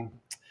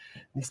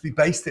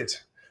basted.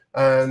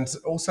 And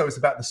also it's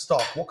about the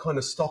stock. What kind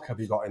of stock have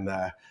you got in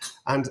there?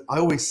 And I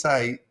always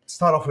say,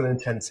 start off with an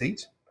intense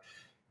heat.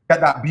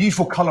 Get that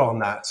beautiful color on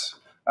that.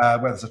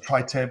 Whether it's a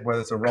tri-tip,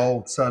 whether it's a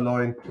rolled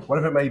sirloin,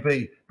 whatever it may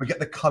be, but get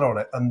the color on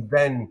it and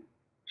then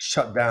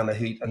shut down the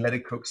heat and let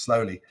it cook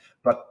slowly.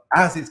 But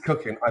as it's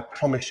cooking, I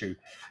promise you,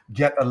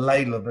 get a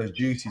ladle of those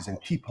juices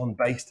and keep on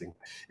basting.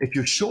 If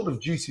you're short of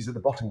juices at the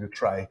bottom of your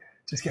tray,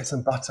 just get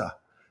some butter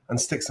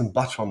and stick some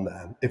butter on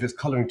there. If it's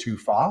coloring too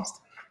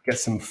fast, get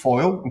some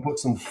foil and put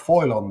some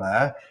foil on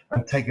there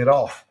and take it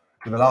off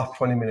for the last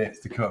 20 minutes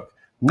to cook.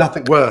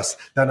 Nothing worse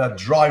than a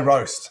dry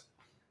roast.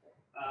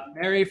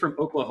 Mary from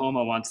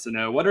Oklahoma wants to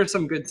know, what are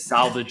some good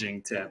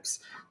salvaging tips?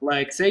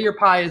 Like, say your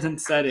pie isn't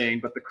setting,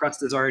 but the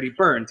crust is already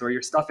burnt, or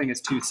your stuffing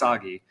is too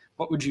soggy.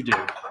 What would you do?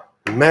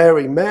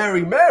 Mary.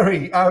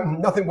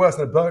 Nothing worse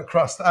than a burnt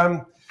crust.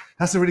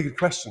 That's a really good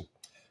question.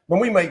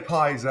 When we make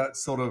pies at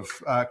sort of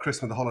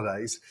Christmas, the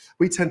holidays,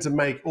 we tend to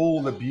make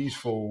all the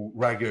beautiful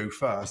ragu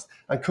first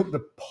and cook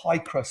the pie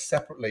crust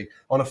separately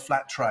on a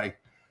flat tray.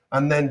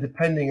 And then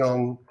depending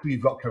on who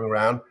you've got coming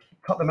around,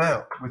 cut them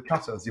out with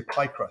cutters, your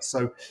pie crust.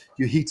 So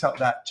you heat up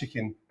that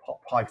chicken pot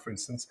pie, for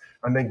instance,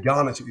 and then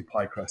garnish it with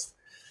pie crust.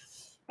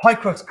 Pie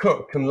crust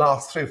cook can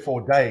last 3 or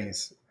 4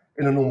 days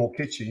in a normal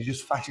kitchen. You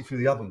just flash it through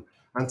the oven.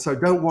 And so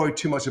don't worry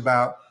too much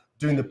about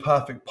doing the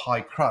perfect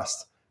pie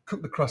crust.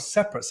 Cook the crust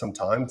separate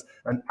sometimes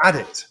and add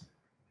it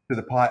to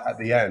the pie at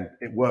the end.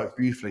 It works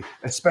beautifully,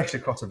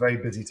 especially across a very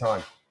busy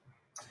time.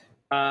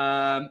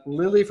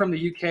 Lily from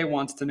the UK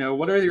wants to know,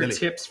 what are your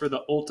tips for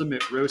the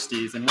ultimate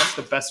roasties and what's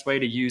the best way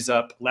to use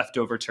up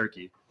leftover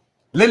turkey?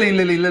 Lily,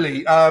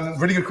 really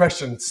good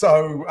question.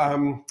 So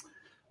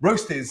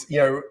roasties,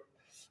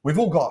 we've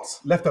all got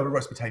leftover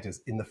roast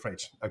potatoes in the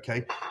fridge,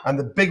 okay? And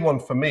the big one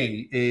for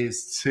me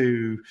is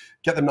to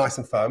get them nice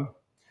and firm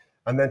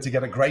and then to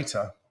get a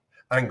grater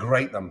and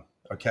grate them,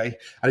 okay?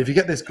 And if you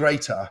get this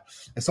grater,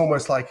 it's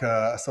almost like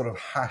a sort of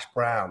hash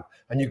brown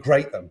and you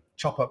grate them,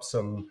 chop up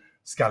some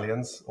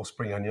scallions or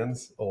spring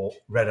onions or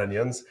red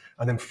onions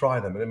and then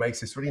fry them, and it makes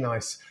this really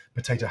nice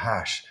potato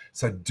hash.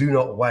 So do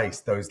not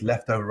waste those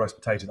leftover roast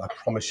potatoes, I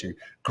promise you.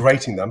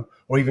 Grating them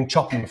or even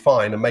chopping them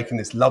fine and making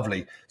this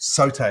lovely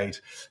sauteed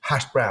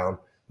hash brown,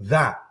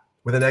 that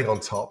with an egg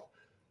on top,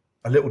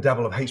 a little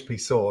dabble of HP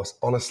sauce,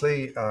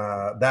 honestly,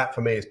 that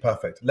for me is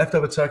perfect.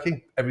 Leftover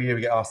turkey, every year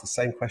we get asked the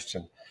same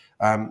question.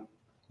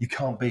 You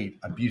can't beat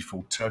a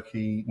beautiful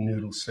turkey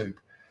noodle soup.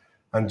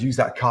 And use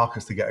that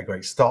carcass to get a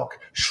great stock,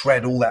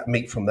 shred all that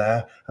meat from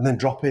there, and then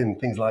drop in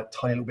things like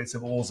tiny little bits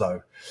of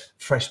orzo,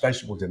 fresh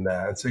vegetables in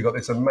there. And so you've got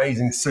this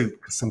amazing soup,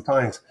 because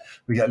sometimes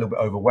we get a little bit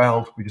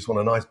overwhelmed. We just want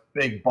a nice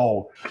big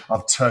bowl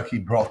of turkey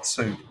broth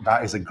soup.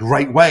 That is a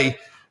great way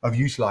of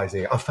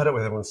utilizing it. I'm fed up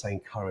with everyone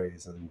saying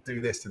curries and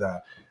do this, do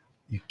that.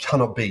 You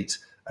cannot beat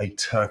a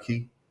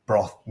turkey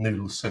broth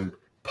noodle soup.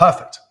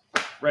 Perfect.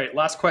 Right,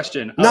 last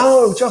question.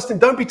 No, Justin,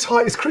 don't be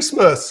tight. It's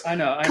Christmas. I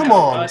know. Come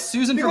on.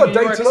 Susan you from got New a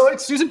date York. tonight?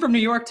 Susan from New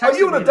York. Are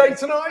you on a date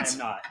tonight? I'm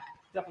not.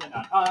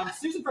 Definitely not.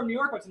 Susan from New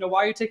York wants to know,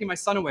 why are you taking my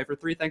son away for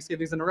 3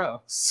 Thanksgivings in a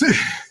row?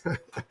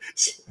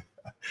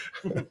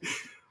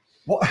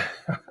 What?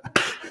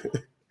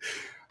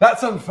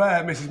 That's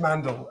unfair, Mrs.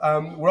 Mandel.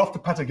 We're off to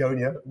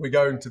Patagonia. We're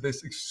going to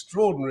this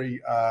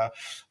extraordinary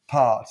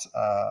part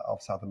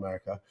of South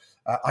America.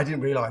 I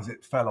didn't realize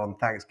it fell on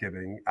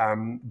Thanksgiving,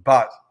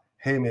 but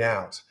hear me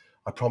out.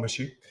 I promise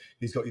you,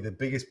 he's got you the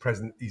biggest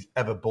present he's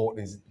ever bought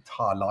in his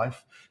entire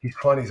life. He's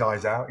crying his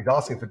eyes out. He's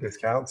asking for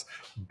discounts,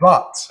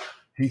 but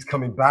he's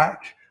coming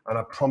back And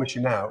I promise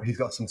you now, he's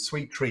got some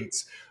sweet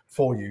treats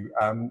for you.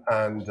 And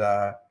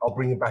I'll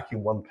bring him back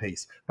in one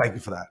piece. Thank you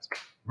for that.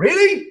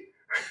 Really?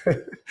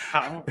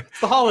 It's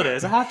the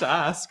holidays. I have to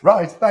ask.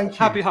 Right, thank you.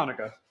 Happy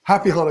Hanukkah.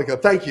 Happy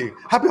Hanukkah, thank you.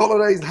 Happy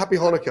holidays and happy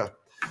Hanukkah.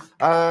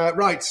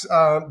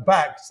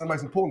 Back to the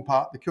most important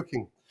part, the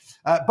cooking.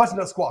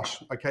 Butternut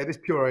squash, okay, this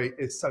puree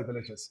is so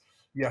delicious.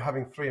 You're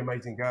having three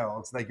amazing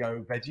girls. They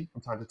go veggie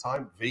from time to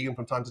time, vegan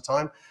from time to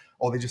time,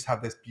 or they just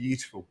have this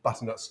beautiful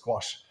butternut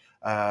squash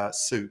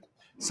soup.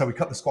 So we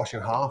cut the squash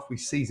in half, we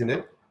season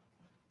it,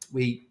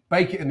 we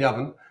bake it in the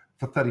oven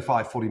for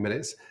 35, 40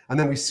 minutes, and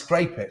then we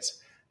scrape it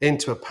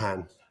into a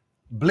pan,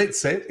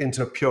 blitz it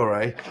into a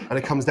puree, and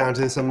it comes down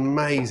to this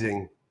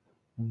amazing,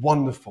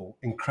 wonderful,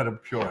 incredible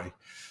puree.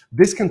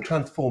 This can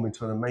transform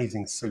into an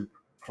amazing soup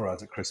for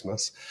us at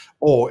Christmas,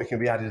 or it can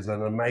be added as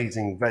an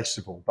amazing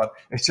vegetable. But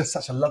it's just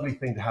such a lovely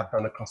thing to have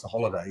done across the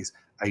holidays,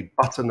 a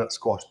butternut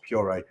squash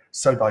puree,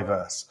 so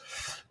diverse.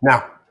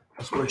 Now,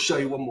 I just want to show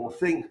you one more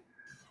thing.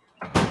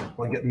 I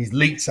want to get these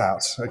leeks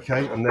out,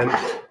 okay? And then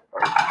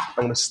I'm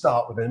going to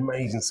start with the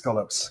amazing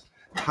scallops.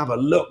 Have a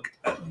look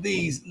at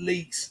these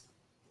leeks.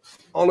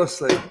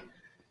 Honestly,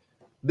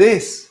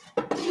 this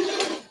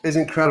is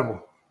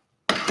incredible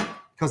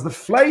because the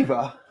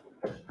flavor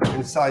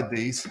inside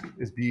these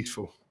is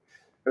beautiful.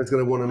 It's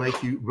going to want to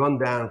make you run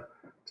down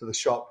to the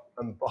shop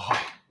and buy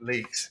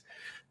leeks.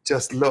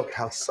 Just look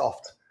how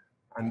soft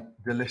and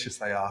delicious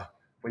they are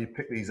when you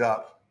pick these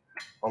up.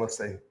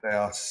 Honestly, they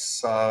are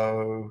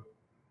so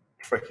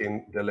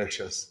freaking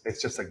delicious.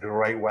 It's just a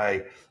great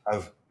way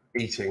of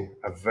eating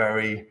a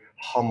very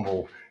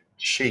humble,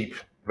 cheap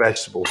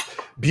vegetable.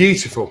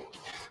 Beautiful.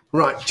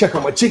 Right, check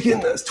on my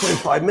chicken. That's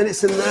 25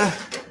 minutes in there.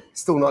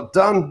 Still not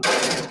done,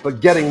 but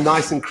getting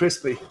nice and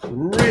crispy,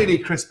 really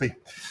crispy.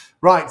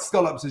 Right,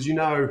 scallops, as you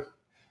know,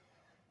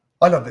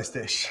 I love this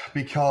dish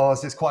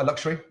because it's quite a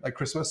luxury at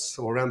Christmas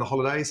or around the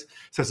holidays.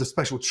 So it's a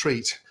special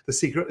treat. The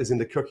secret is in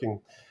the cooking.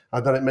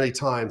 I've done it many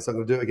times. So I'm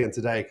going to do it again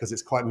today because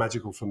it's quite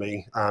magical for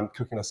me,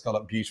 cooking a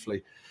scallop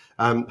beautifully.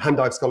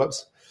 Hand-dyed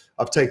scallops,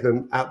 I've taken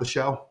them out the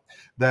shell.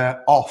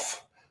 They're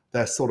off.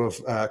 They're sort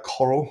of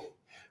coral.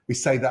 We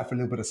save that for a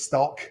little bit of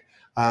stock.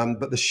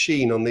 But the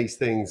sheen on these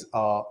things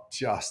are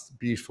just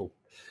beautiful.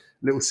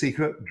 Little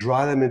secret,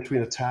 dry them in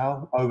between a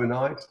towel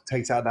overnight,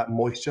 takes out that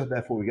moisture,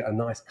 therefore we get a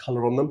nice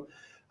color on them.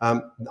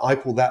 I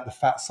call that the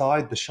fat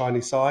side, the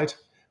shiny side.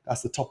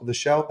 That's the top of the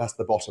shell, that's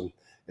the bottom.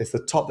 It's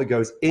the top that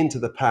goes into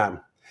the pan.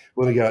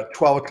 We're gonna go at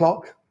 12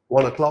 o'clock,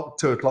 1 o'clock,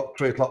 2 o'clock,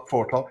 3 o'clock,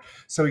 4 o'clock.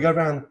 So we go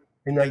around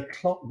in a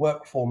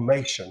clockwork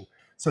formation.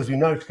 So as you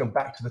know, to come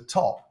back to the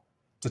top,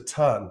 to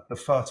turn the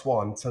first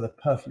one so they're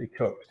perfectly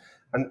cooked.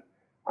 And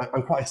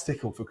I'm quite a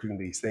stickler for cooking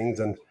these things,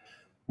 and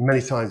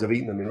many times I've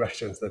eaten them in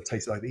restaurants that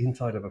taste like the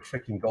inside of a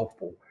freaking golf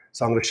ball.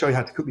 So I'm going to show you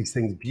how to cook these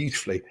things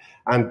beautifully.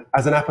 And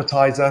as an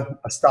appetizer,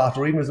 a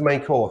starter, or even as a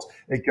main course,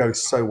 it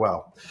goes so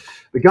well.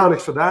 The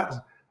garnish for that,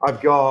 I've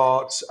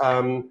got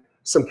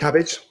some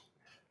cabbage.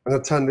 I'm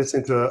going to turn this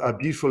into a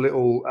beautiful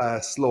little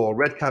slaw.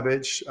 Red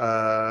cabbage,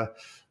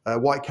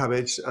 white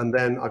cabbage, and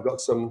then I've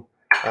got some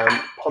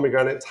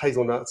pomegranates,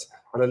 hazelnuts,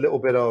 and a little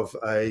bit of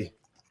a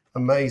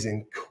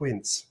amazing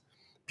quince.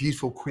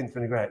 Beautiful quince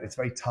vinaigrette. It's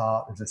very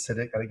tart, it's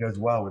acidic, and it goes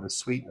well with the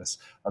sweetness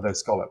of those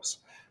scallops.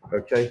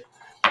 Okay.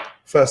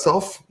 First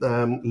off,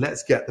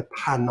 let's get the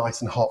pan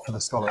nice and hot for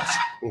the scallops.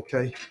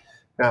 Okay.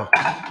 Now,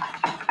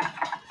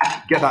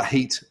 get that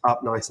heat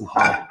up nice and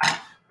high.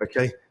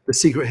 Okay. The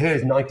secret here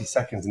is 90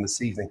 seconds in the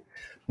seasoning.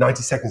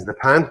 90 seconds in the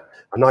pan,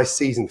 a nice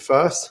season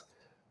first.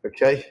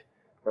 Okay.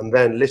 And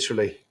then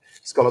literally,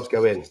 scallops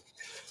go in.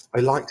 I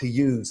like to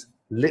use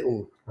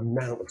little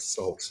amount of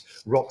salt.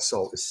 Rock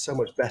salt is so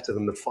much better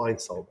than the fine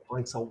salt.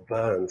 Fine salt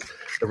burns.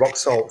 The rock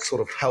salt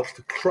sort of helps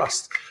to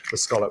crust the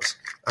scallops,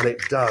 and it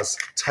does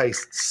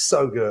taste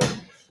so good.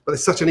 But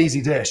it's such an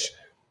easy dish.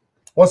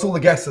 Once all the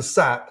guests are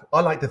sat,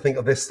 I like to think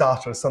of this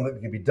starter as something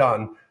that can be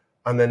done,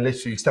 and then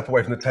literally you step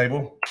away from the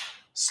table,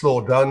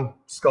 slaw done,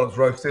 scallops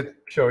roasted,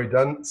 puree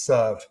done,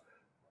 served,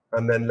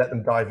 and then let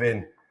them dive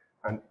in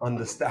and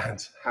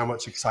understand how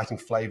much exciting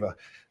flavor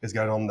is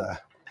going on there.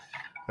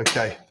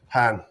 Okay,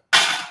 pan.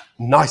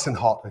 Nice and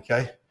hot,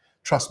 okay?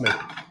 Trust me,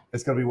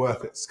 it's gonna be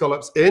worth it.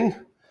 Scallops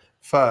in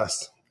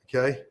first,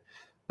 okay?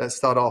 Let's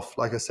start off,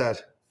 like I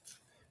said,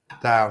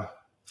 down,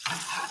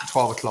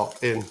 12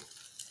 o'clock in,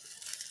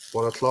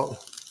 1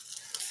 o'clock.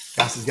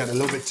 Gas is getting a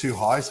little bit too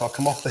high, so I'll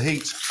come off the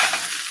heat,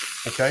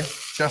 okay?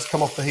 Just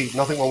come off the heat,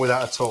 nothing wrong with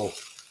that at all.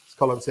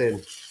 Scallops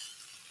in.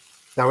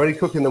 Now we're only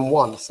cooking them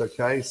once,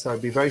 okay? So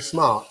be very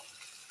smart.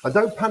 And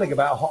don't panic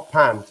about a hot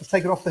pan, just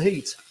take it off the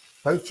heat.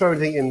 Don't throw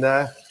anything in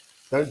there.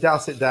 Don't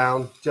douse it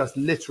down, just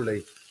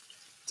literally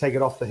take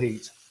it off the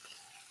heat.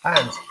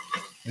 And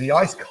the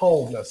ice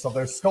coldness of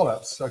those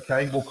scallops,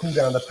 okay, will cool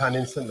down the pan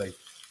instantly.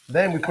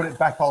 Then we put it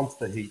back onto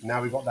the heat.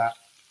 Now we've got that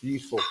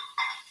beautiful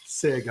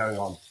sear going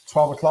on.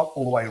 12 o'clock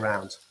all the way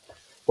around.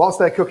 Whilst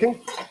they're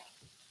cooking,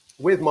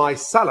 with my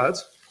salad,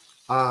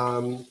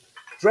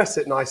 dress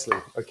it nicely,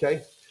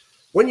 okay?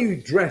 When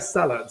you dress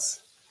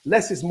salads,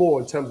 less is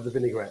more in terms of the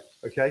vinaigrette,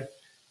 okay?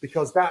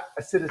 Because that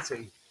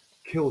acidity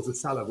kills the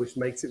salad, which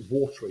makes it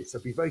watery. So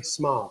be very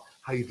smart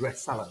how you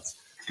dress salads.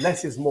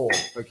 Less is more,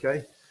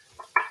 okay?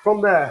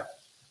 From there,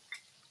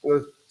 I'm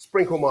going to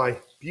sprinkle my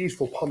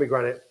beautiful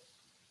pomegranate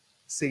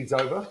seeds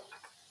over,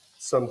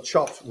 some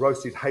chopped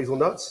roasted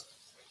hazelnuts,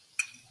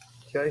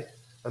 okay?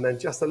 And then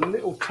just a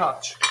little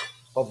touch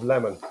of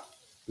lemon.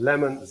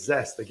 Lemon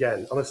zest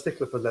again. I'm a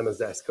stickler for lemon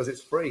zest because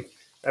it's free.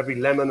 Every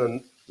lemon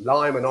and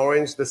lime and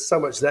orange, there's so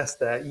much zest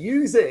there.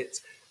 Use it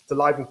to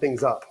liven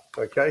things up,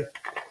 okay?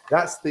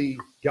 That's the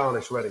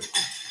garnish ready.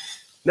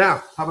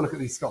 Now, have a look at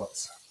these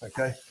scallops,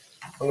 okay?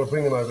 I'm going to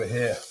bring them over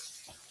here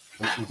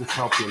and just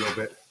help you a little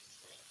bit.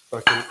 So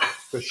I can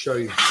just show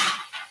you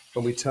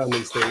when we turn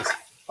these things.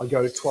 I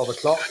go 12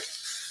 o'clock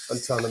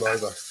and turn them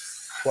over.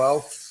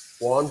 12,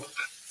 1,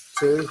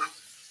 2,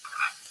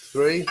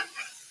 3,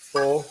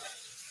 4,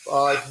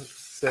 5,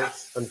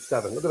 6, and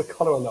 7. Look at the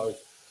color on those.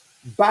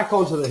 Back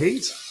onto the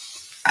heat.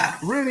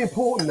 Really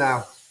important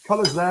now.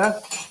 Colors there.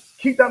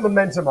 Keep that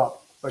momentum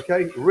up,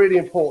 okay? Really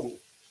important.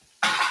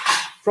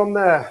 From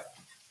there,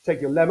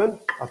 take your lemon.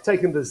 I've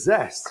taken the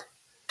zest.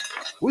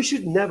 We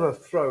should never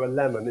throw a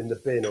lemon in the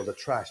bin or the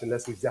trash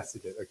unless we've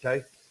zested it,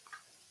 okay?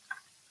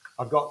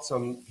 I've got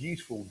some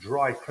beautiful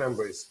dry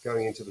cranberries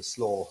going into the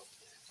slaw.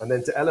 And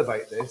then to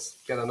elevate this,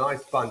 get a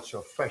nice bunch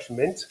of fresh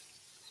mint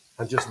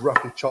and just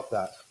roughly chop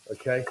that,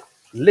 okay?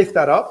 Lift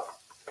that up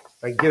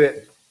and give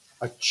it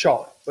a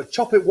chop, but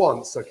chop it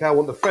once, okay? I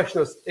want the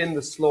freshness in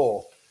the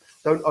slaw.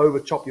 Don't over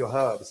chop your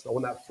herbs. I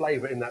want that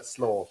flavor in that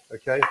slaw,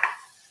 okay?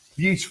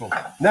 Beautiful.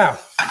 Now,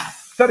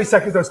 30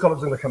 seconds, those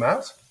scallops are gonna come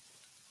out.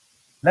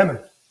 Lemon.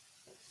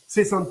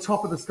 Sits on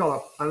top of the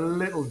scallop, a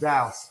little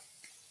douse,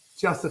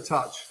 just a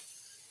touch.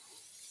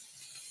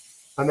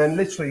 And then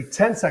literally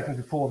 10 seconds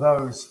before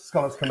those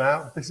scallops come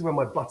out, this is when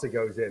my butter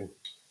goes in,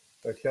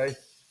 okay?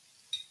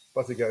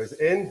 Butter goes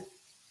in.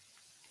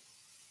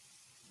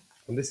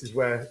 And this is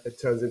where it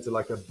turns into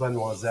like a beurre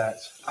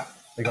noisette.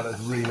 They got this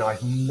really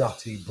nice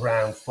nutty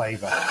brown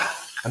flavor.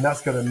 And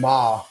that's gonna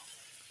mar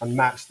and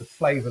match the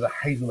flavor of the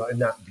hazelnut in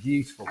that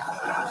beautiful,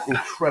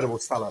 incredible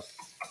salad,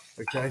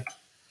 okay?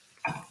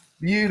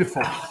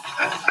 Beautiful.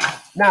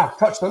 Now,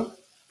 touch them,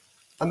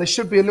 and they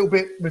should be a little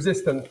bit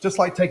resistant, just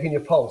like taking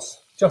your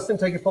pulse. Justin,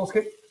 take your pulse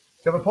kit. Do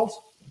you have a pulse?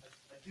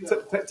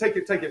 Take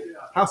it, take it.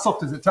 How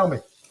soft is it? Tell me.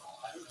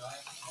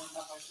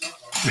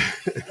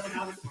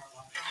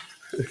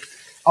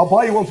 I'll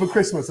buy you one for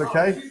Christmas,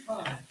 okay?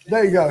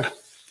 There you go.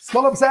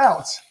 Scallops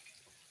out.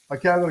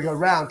 Okay, I'm gonna go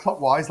round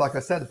clockwise, like I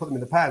said, to put them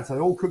in the pan, so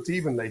they're all cooked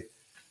evenly.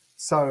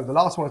 So the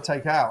last one to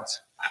take out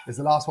is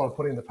the last one to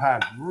put in the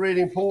pan.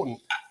 Really important.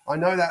 I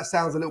know that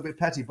sounds a little bit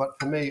petty, but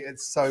for me,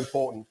 it's so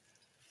important.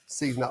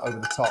 Season that over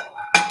the top.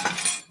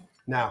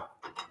 Now,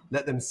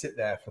 let them sit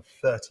there for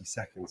 30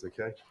 seconds,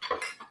 okay?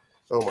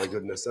 Oh my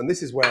goodness. And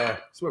this is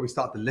where we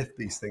start to lift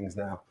these things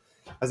now.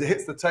 As it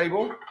hits the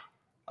table,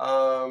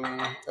 I'm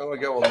gonna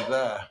go on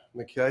there,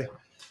 okay?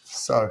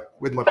 So,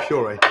 with my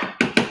puree.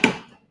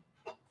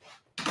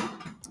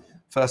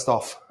 First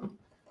off,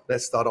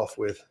 let's start off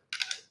with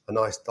a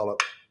nice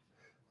dollop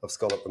of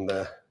scallop in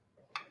there.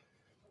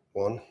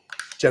 One.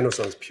 General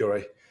Tso's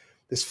puree.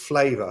 This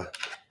flavor,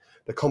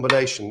 the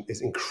combination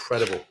is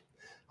incredible.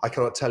 I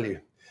cannot tell you.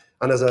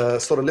 And as a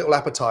sort of little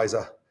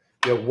appetizer,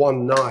 you know,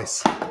 one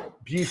nice,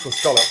 beautiful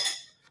scallop.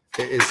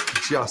 It is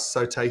just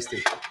so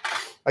tasty.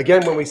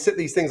 Again, when we sit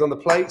these things on the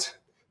plate,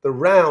 the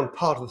round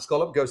part of the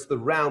scallop goes to the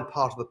round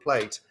part of the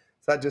plate.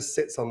 So that just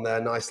sits on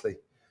there nicely.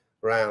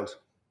 Round,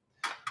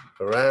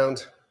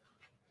 around,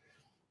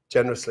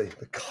 generously.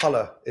 The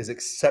color is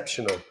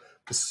exceptional.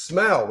 The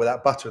smell with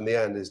that butter in the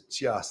end is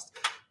just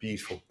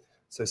beautiful.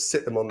 So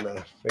sit them on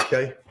there,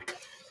 okay?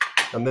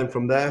 And then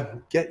from there,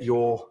 get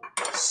your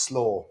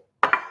slaw,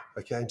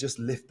 okay? And just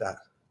lift that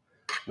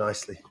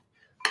nicely.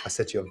 I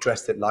said to you, I've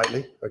dressed it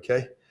lightly, okay?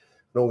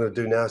 And all we're gonna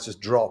do now is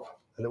just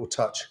drop a little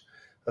touch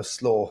of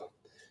slaw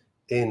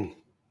in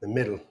the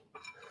middle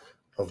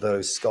of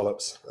those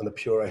scallops and the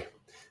puree.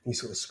 And you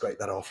sort of scrape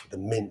that off with the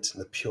mint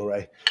and the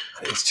puree.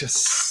 And it's just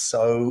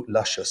so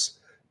luscious,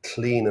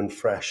 clean and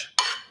fresh.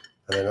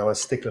 And then I'm a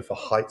stickler for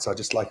height, so I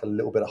just like a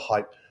little bit of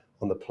height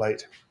on the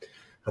plate.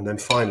 And then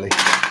finally,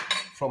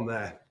 from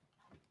there,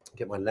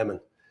 get my lemon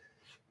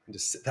and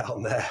just sit that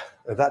on there.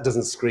 If that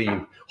doesn't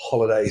scream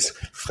holidays,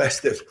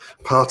 festive,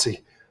 party,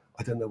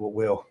 I don't know what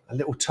will. A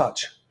little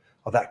touch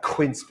of that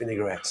quince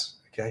vinaigrette,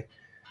 okay?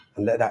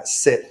 And let that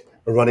sit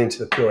and run into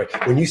the puree.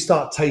 When you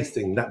start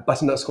tasting that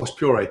butternut squash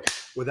puree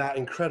with that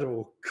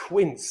incredible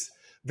quince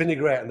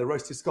vinaigrette and the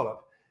roasted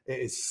scallop, it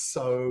is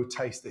so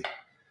tasty.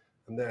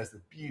 And there's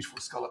the beautiful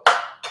scallop.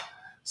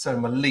 So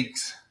my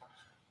leeks,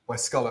 my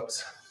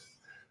scallops,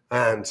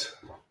 and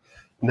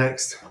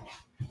next,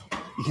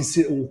 you can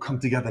see it all come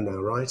together now,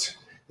 right?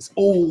 It's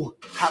all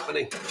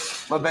happening.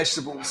 My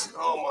vegetables,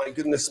 oh my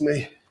goodness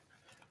me.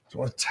 Do you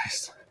want to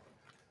taste?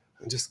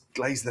 And just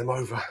glaze them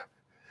over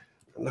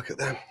and look at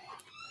them.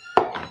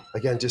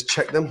 Again, just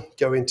check them.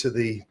 Go into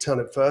the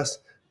turnip first.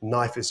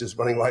 Knife is just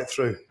running right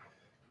through.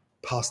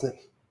 Parsnip,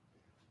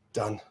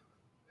 done.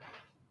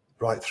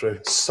 Right through,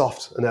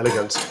 soft and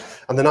elegant.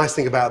 And the nice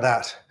thing about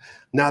that,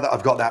 Now that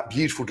I've got that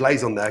beautiful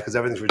glaze on there, because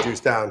everything's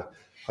reduced down,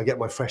 I get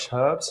my fresh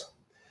herbs.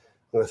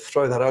 I'm going to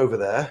throw that over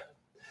there,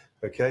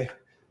 okay?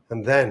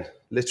 And then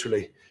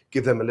literally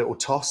give them a little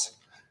toss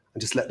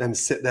and just let them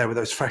sit there with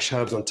those fresh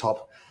herbs on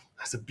top.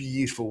 That's a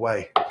beautiful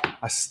way,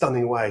 a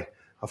stunning way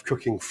of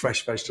cooking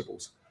fresh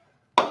vegetables.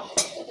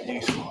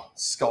 Beautiful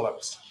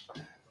scallops.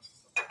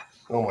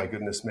 Oh my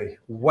goodness me.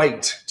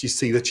 Wait till you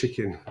see the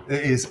chicken.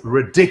 It is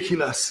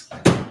ridiculous.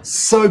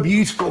 So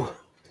beautiful.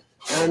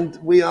 And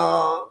we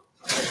are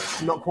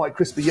not quite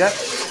crispy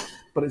yet,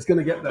 but it's going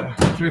to get there.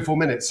 3 or 4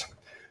 minutes.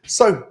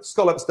 So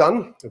scallops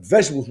done,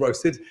 vegetables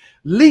roasted,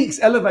 leeks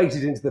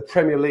elevated into the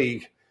Premier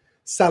League,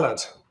 salad.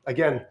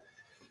 Again,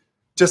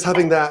 just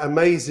having that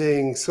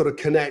amazing sort of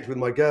connect with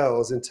my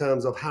girls in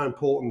terms of how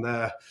important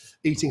their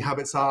eating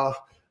habits are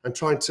and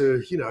trying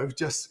to, you know,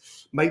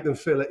 just make them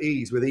feel at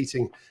ease with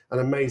eating an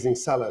amazing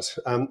salad.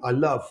 I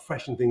love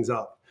freshening things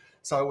up.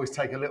 So I always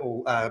take a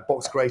little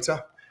box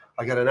grater.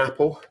 I get an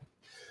apple,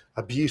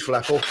 a beautiful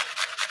apple,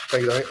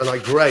 and I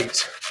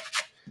grate.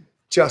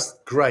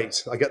 Just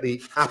grate. I get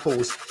the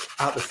apples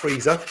out the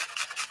freezer,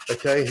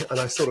 okay, and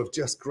I sort of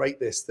just grate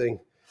this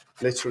thing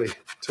literally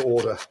to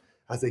order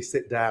as they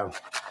sit down,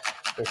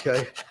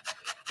 okay,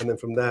 and then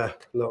from there,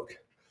 look,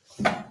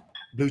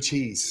 blue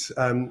cheese.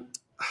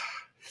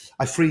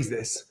 I freeze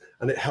this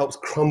and it helps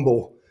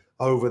crumble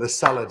over the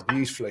salad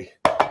beautifully.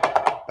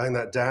 Bang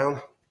that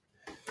down.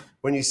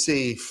 When you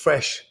see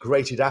fresh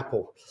grated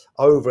apple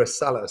over a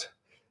salad,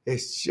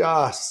 it's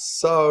just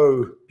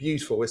so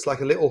beautiful. It's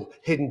like a little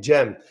hidden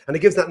gem. And it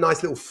gives that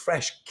nice little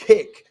fresh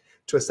kick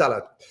to a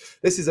salad.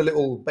 This is a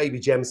little baby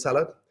gem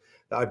salad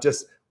that I've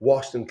just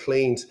washed and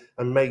cleaned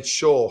and made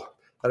sure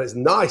that it's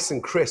nice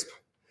and crisp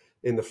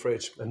in the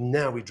fridge. And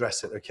now we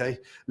dress it, okay?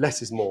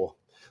 Less is more.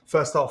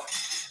 First off,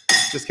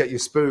 just get your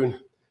spoon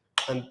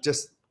and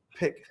just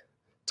pick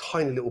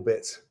tiny little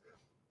bits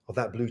of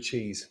that blue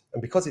cheese.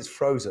 And because it's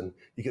frozen,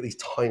 you get these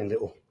tiny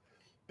little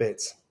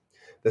bits.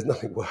 There's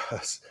nothing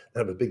worse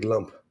than a big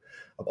lump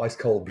of ice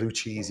cold blue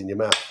cheese in your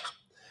mouth.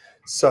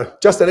 So,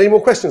 Justin, any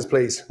more questions,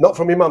 please? Not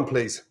from your mum,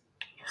 please.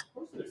 Of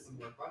course there's some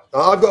more questions.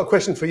 I've got a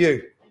question for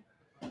you.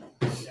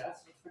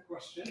 Yes,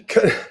 what's the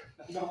question?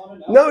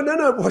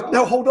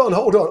 No, hold on.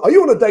 Are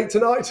you on a date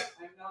tonight?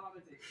 I'm not on a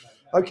date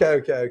tonight. No.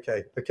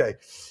 Okay.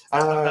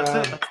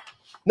 That's it.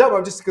 No,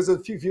 I'm just because a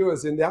few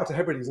viewers in the Outer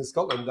Hebrides in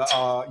Scotland that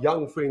are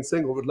young, free and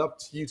single would love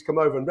you to come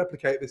over and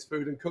replicate this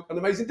food and cook an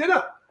amazing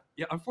dinner.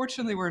 Yeah,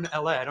 unfortunately, we're in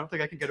LA. I don't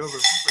think I can get over for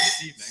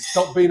this evening.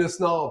 Stop being a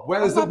snob. Where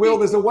there's a will,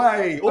 there's a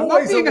way. Always I'm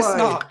not being a way. a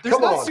snob. There's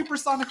Come not on.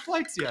 supersonic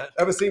flights yet.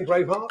 Ever seen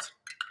Braveheart?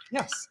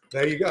 Yes.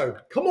 There you go.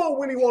 Come on,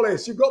 Willie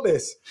Wallace. You've got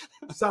this.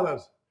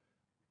 Salad.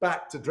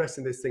 Back to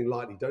dressing this thing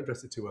lightly. Don't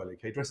dress it too early,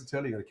 okay? Dress it too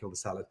early, you're going to kill the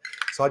salad.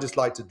 So I just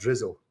like to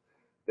drizzle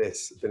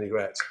this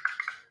vinaigrette.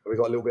 And we've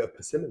got a little bit of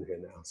persimmon here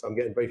now, so I'm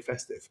getting very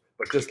festive.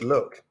 But just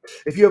look.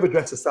 If you ever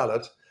dress a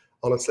salad,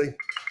 honestly,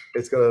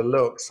 it's going to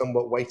look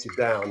somewhat weighted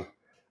down,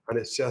 and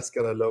it's just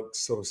going to look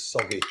sort of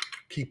soggy.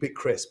 Keep it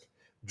crisp.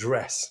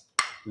 Dress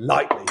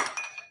lightly.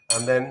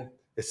 And then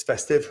it's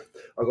festive.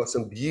 I've got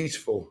some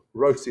beautiful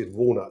roasted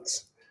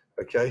walnuts,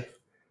 okay?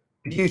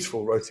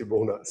 Beautiful roasted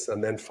walnuts.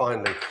 And then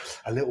finally,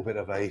 there's a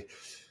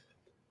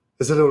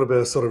little bit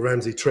of sort of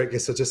Ramsay trick.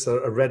 It's just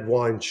a red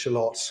wine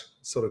shallot,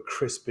 sort of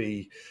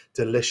crispy,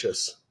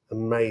 delicious,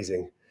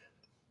 amazing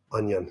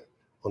onion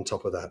on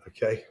top of that,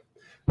 okay?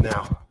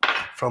 Now,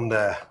 from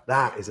there,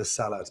 that is a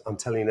salad. I'm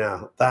telling you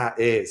now, that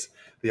is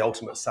the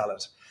ultimate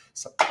salad.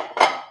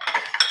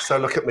 So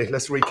look at me,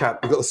 let's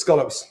recap. We've got the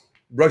scallops,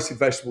 roasted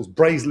vegetables,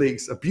 braised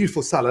leeks, a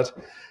beautiful salad,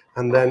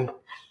 and then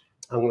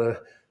I'm gonna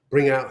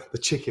bring out the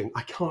chicken.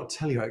 I can't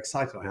tell you how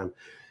excited I am.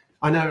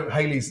 I know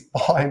Hayley's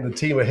behind the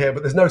team are here,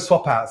 but there's no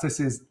swap outs. This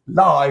is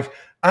live,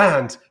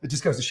 and it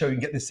just goes to show you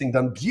can get this thing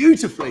done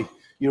beautifully.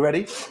 You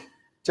ready?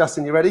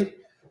 Justin, you ready?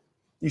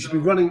 You should be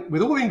running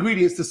with all the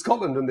ingredients to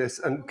Scotland on this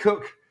and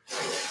cook.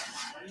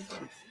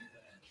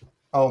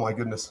 Oh my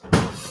goodness.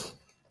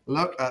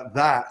 Look at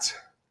that.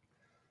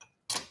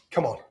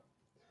 Come on.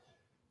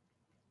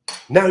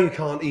 Now you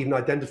can't even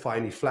identify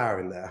any flour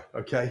in there,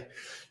 okay?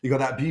 You got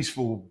that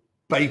beautiful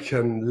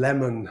bacon,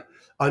 lemon,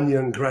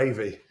 onion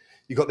gravy.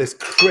 You got this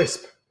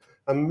crisp,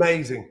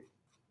 amazing.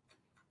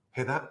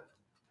 Hear that?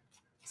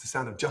 It's the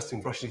sound of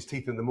Justin brushing his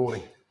teeth in the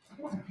morning.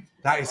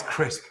 That is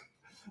crisp.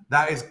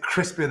 That is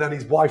crispier than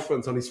his wife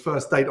wants on his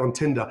first date on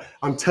Tinder.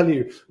 I'm telling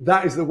you,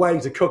 that is the way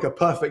to cook a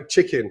perfect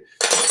chicken.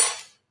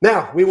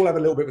 Now, we all have a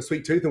little bit of a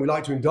sweet tooth and we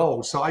like to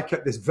indulge. So I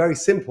kept this very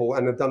simple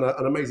and have done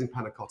an amazing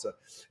panna cotta.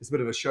 It's a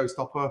bit of a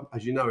showstopper.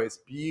 As you know, it's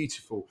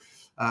beautiful.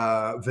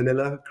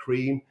 Vanilla,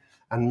 cream,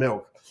 and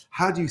milk.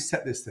 How do you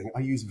set this thing? I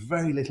use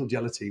very little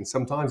gelatine.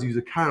 Sometimes I use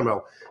a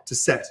caramel to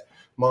set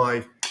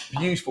my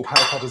beautiful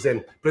panna cottas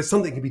in. But it's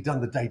something that can be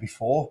done the day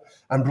before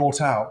and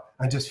brought out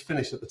and just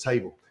finished at the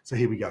table. So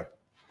here we go.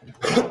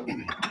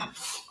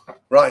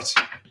 Right.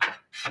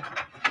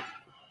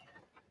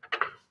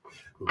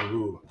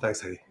 Ooh,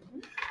 thanks, Haley.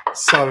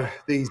 So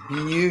these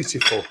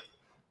beautiful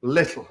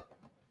little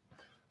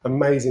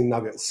amazing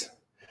nuggets.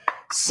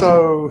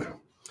 So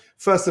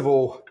first of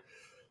all,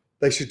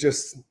 they should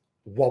just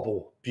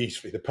wobble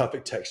beautifully, the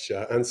perfect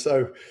texture. And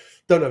so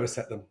don't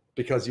overset them,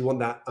 because you want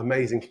that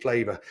amazing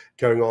flavor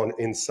going on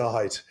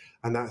inside.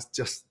 And that's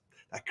just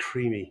that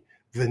creamy,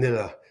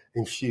 vanilla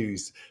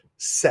infused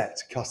set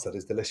custard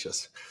is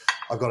delicious.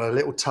 I've got a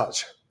little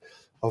touch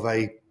of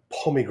a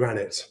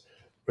pomegranate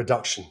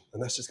reduction,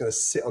 and that's just going to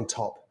sit on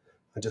top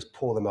and just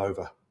pour them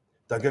over.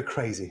 Don't go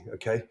crazy,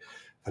 okay?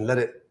 And let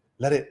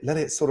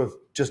it sort of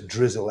just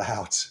drizzle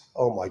out.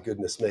 Oh my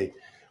goodness me.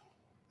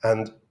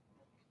 And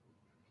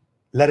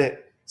let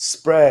it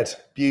spread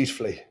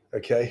beautifully,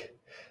 okay?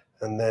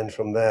 And then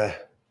from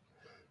there,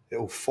 it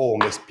will form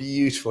this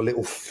beautiful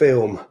little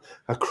film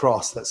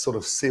across that sort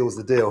of seals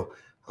the deal.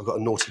 I've got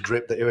a naughty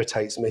drip that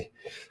irritates me.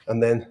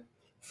 And then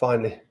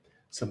finally,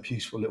 some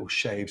beautiful little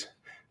shaved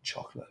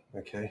chocolate,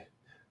 okay?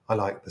 I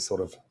like the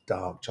sort of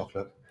dark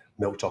chocolate.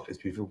 Milk chocolate is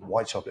beautiful.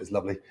 White chocolate is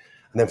lovely.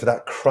 And then for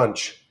that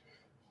crunch,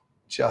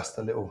 just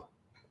a little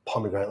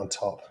pomegranate on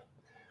top.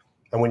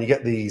 And when you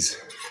get these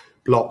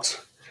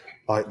blocks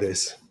like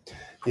this,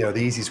 you know,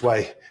 the easiest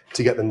way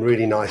to get them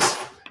really nice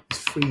is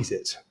freeze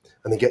it,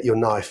 and then get your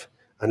knife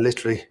and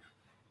literally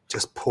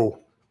just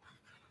pull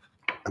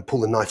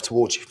the knife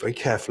towards you very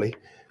carefully.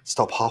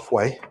 Stop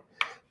halfway,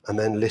 and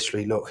then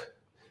literally look,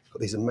 got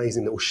these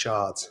amazing little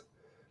shards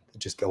that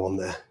just go on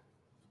there.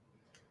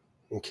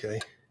 Okay.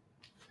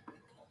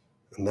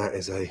 And that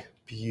is a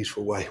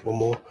beautiful way. One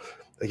more.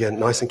 Again,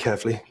 nice and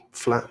carefully,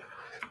 flat,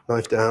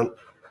 knife down,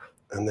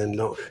 and then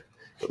look,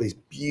 got these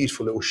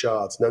beautiful little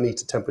shards. No need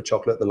to temper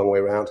chocolate the long way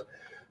around,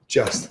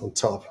 just on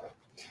top.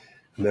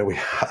 And there we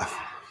have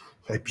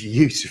a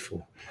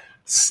beautiful,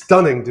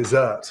 stunning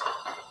dessert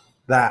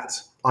that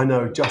I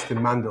know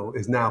Justin Mandel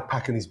is now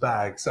packing his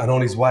bags and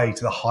on his way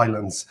to the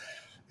Highlands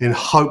in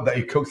hope that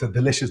he cooks a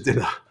delicious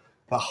dinner,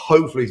 that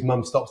hopefully his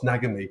mum stops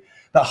nagging me,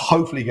 that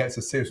hopefully gets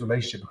a serious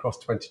relationship across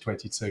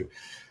 2022.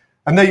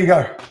 And there you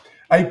go,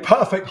 a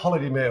perfect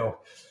holiday meal.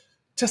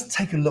 Just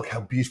take a look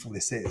how beautiful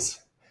this is.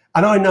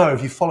 And I know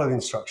if you follow the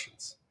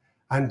instructions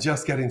and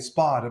just get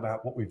inspired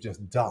about what we've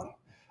just done,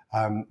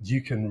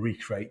 you can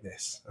recreate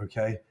this,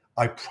 okay?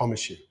 I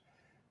promise you,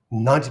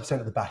 90%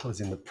 of the battle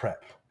is in the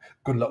prep.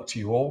 Good luck to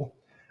you all.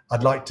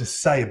 I'd like to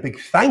say a big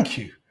thank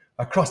you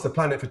across the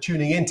planet for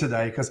tuning in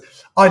today, because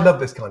I love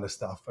this kind of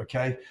stuff,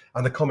 okay?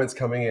 And the comments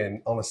coming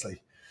in,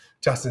 honestly,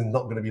 Justin's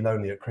not going to be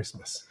lonely at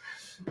Christmas.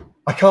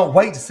 I can't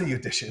wait to see your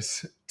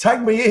dishes.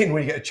 Tag me in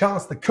when you get a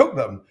chance to cook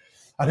them.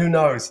 And who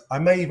knows, I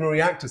may even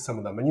react to some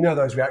of them. And you know,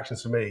 those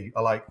reactions for me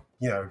are like,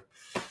 you know,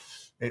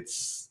 it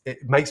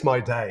makes my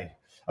day.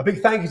 A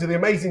big thank you to the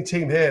amazing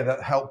team here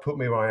that helped put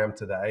me where I am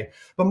today.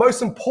 But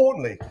most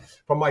importantly,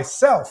 from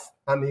myself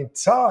and the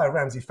entire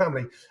Ramsay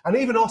family, and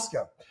even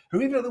Oscar,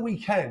 who even at the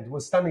weekend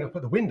was standing up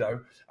at the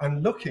window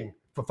and looking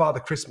for Father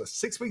Christmas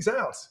 6 weeks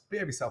out.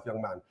 Behave yourself,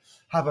 young man.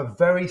 Have a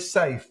very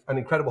safe and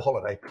incredible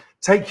holiday.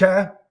 Take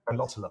care and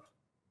lots of love.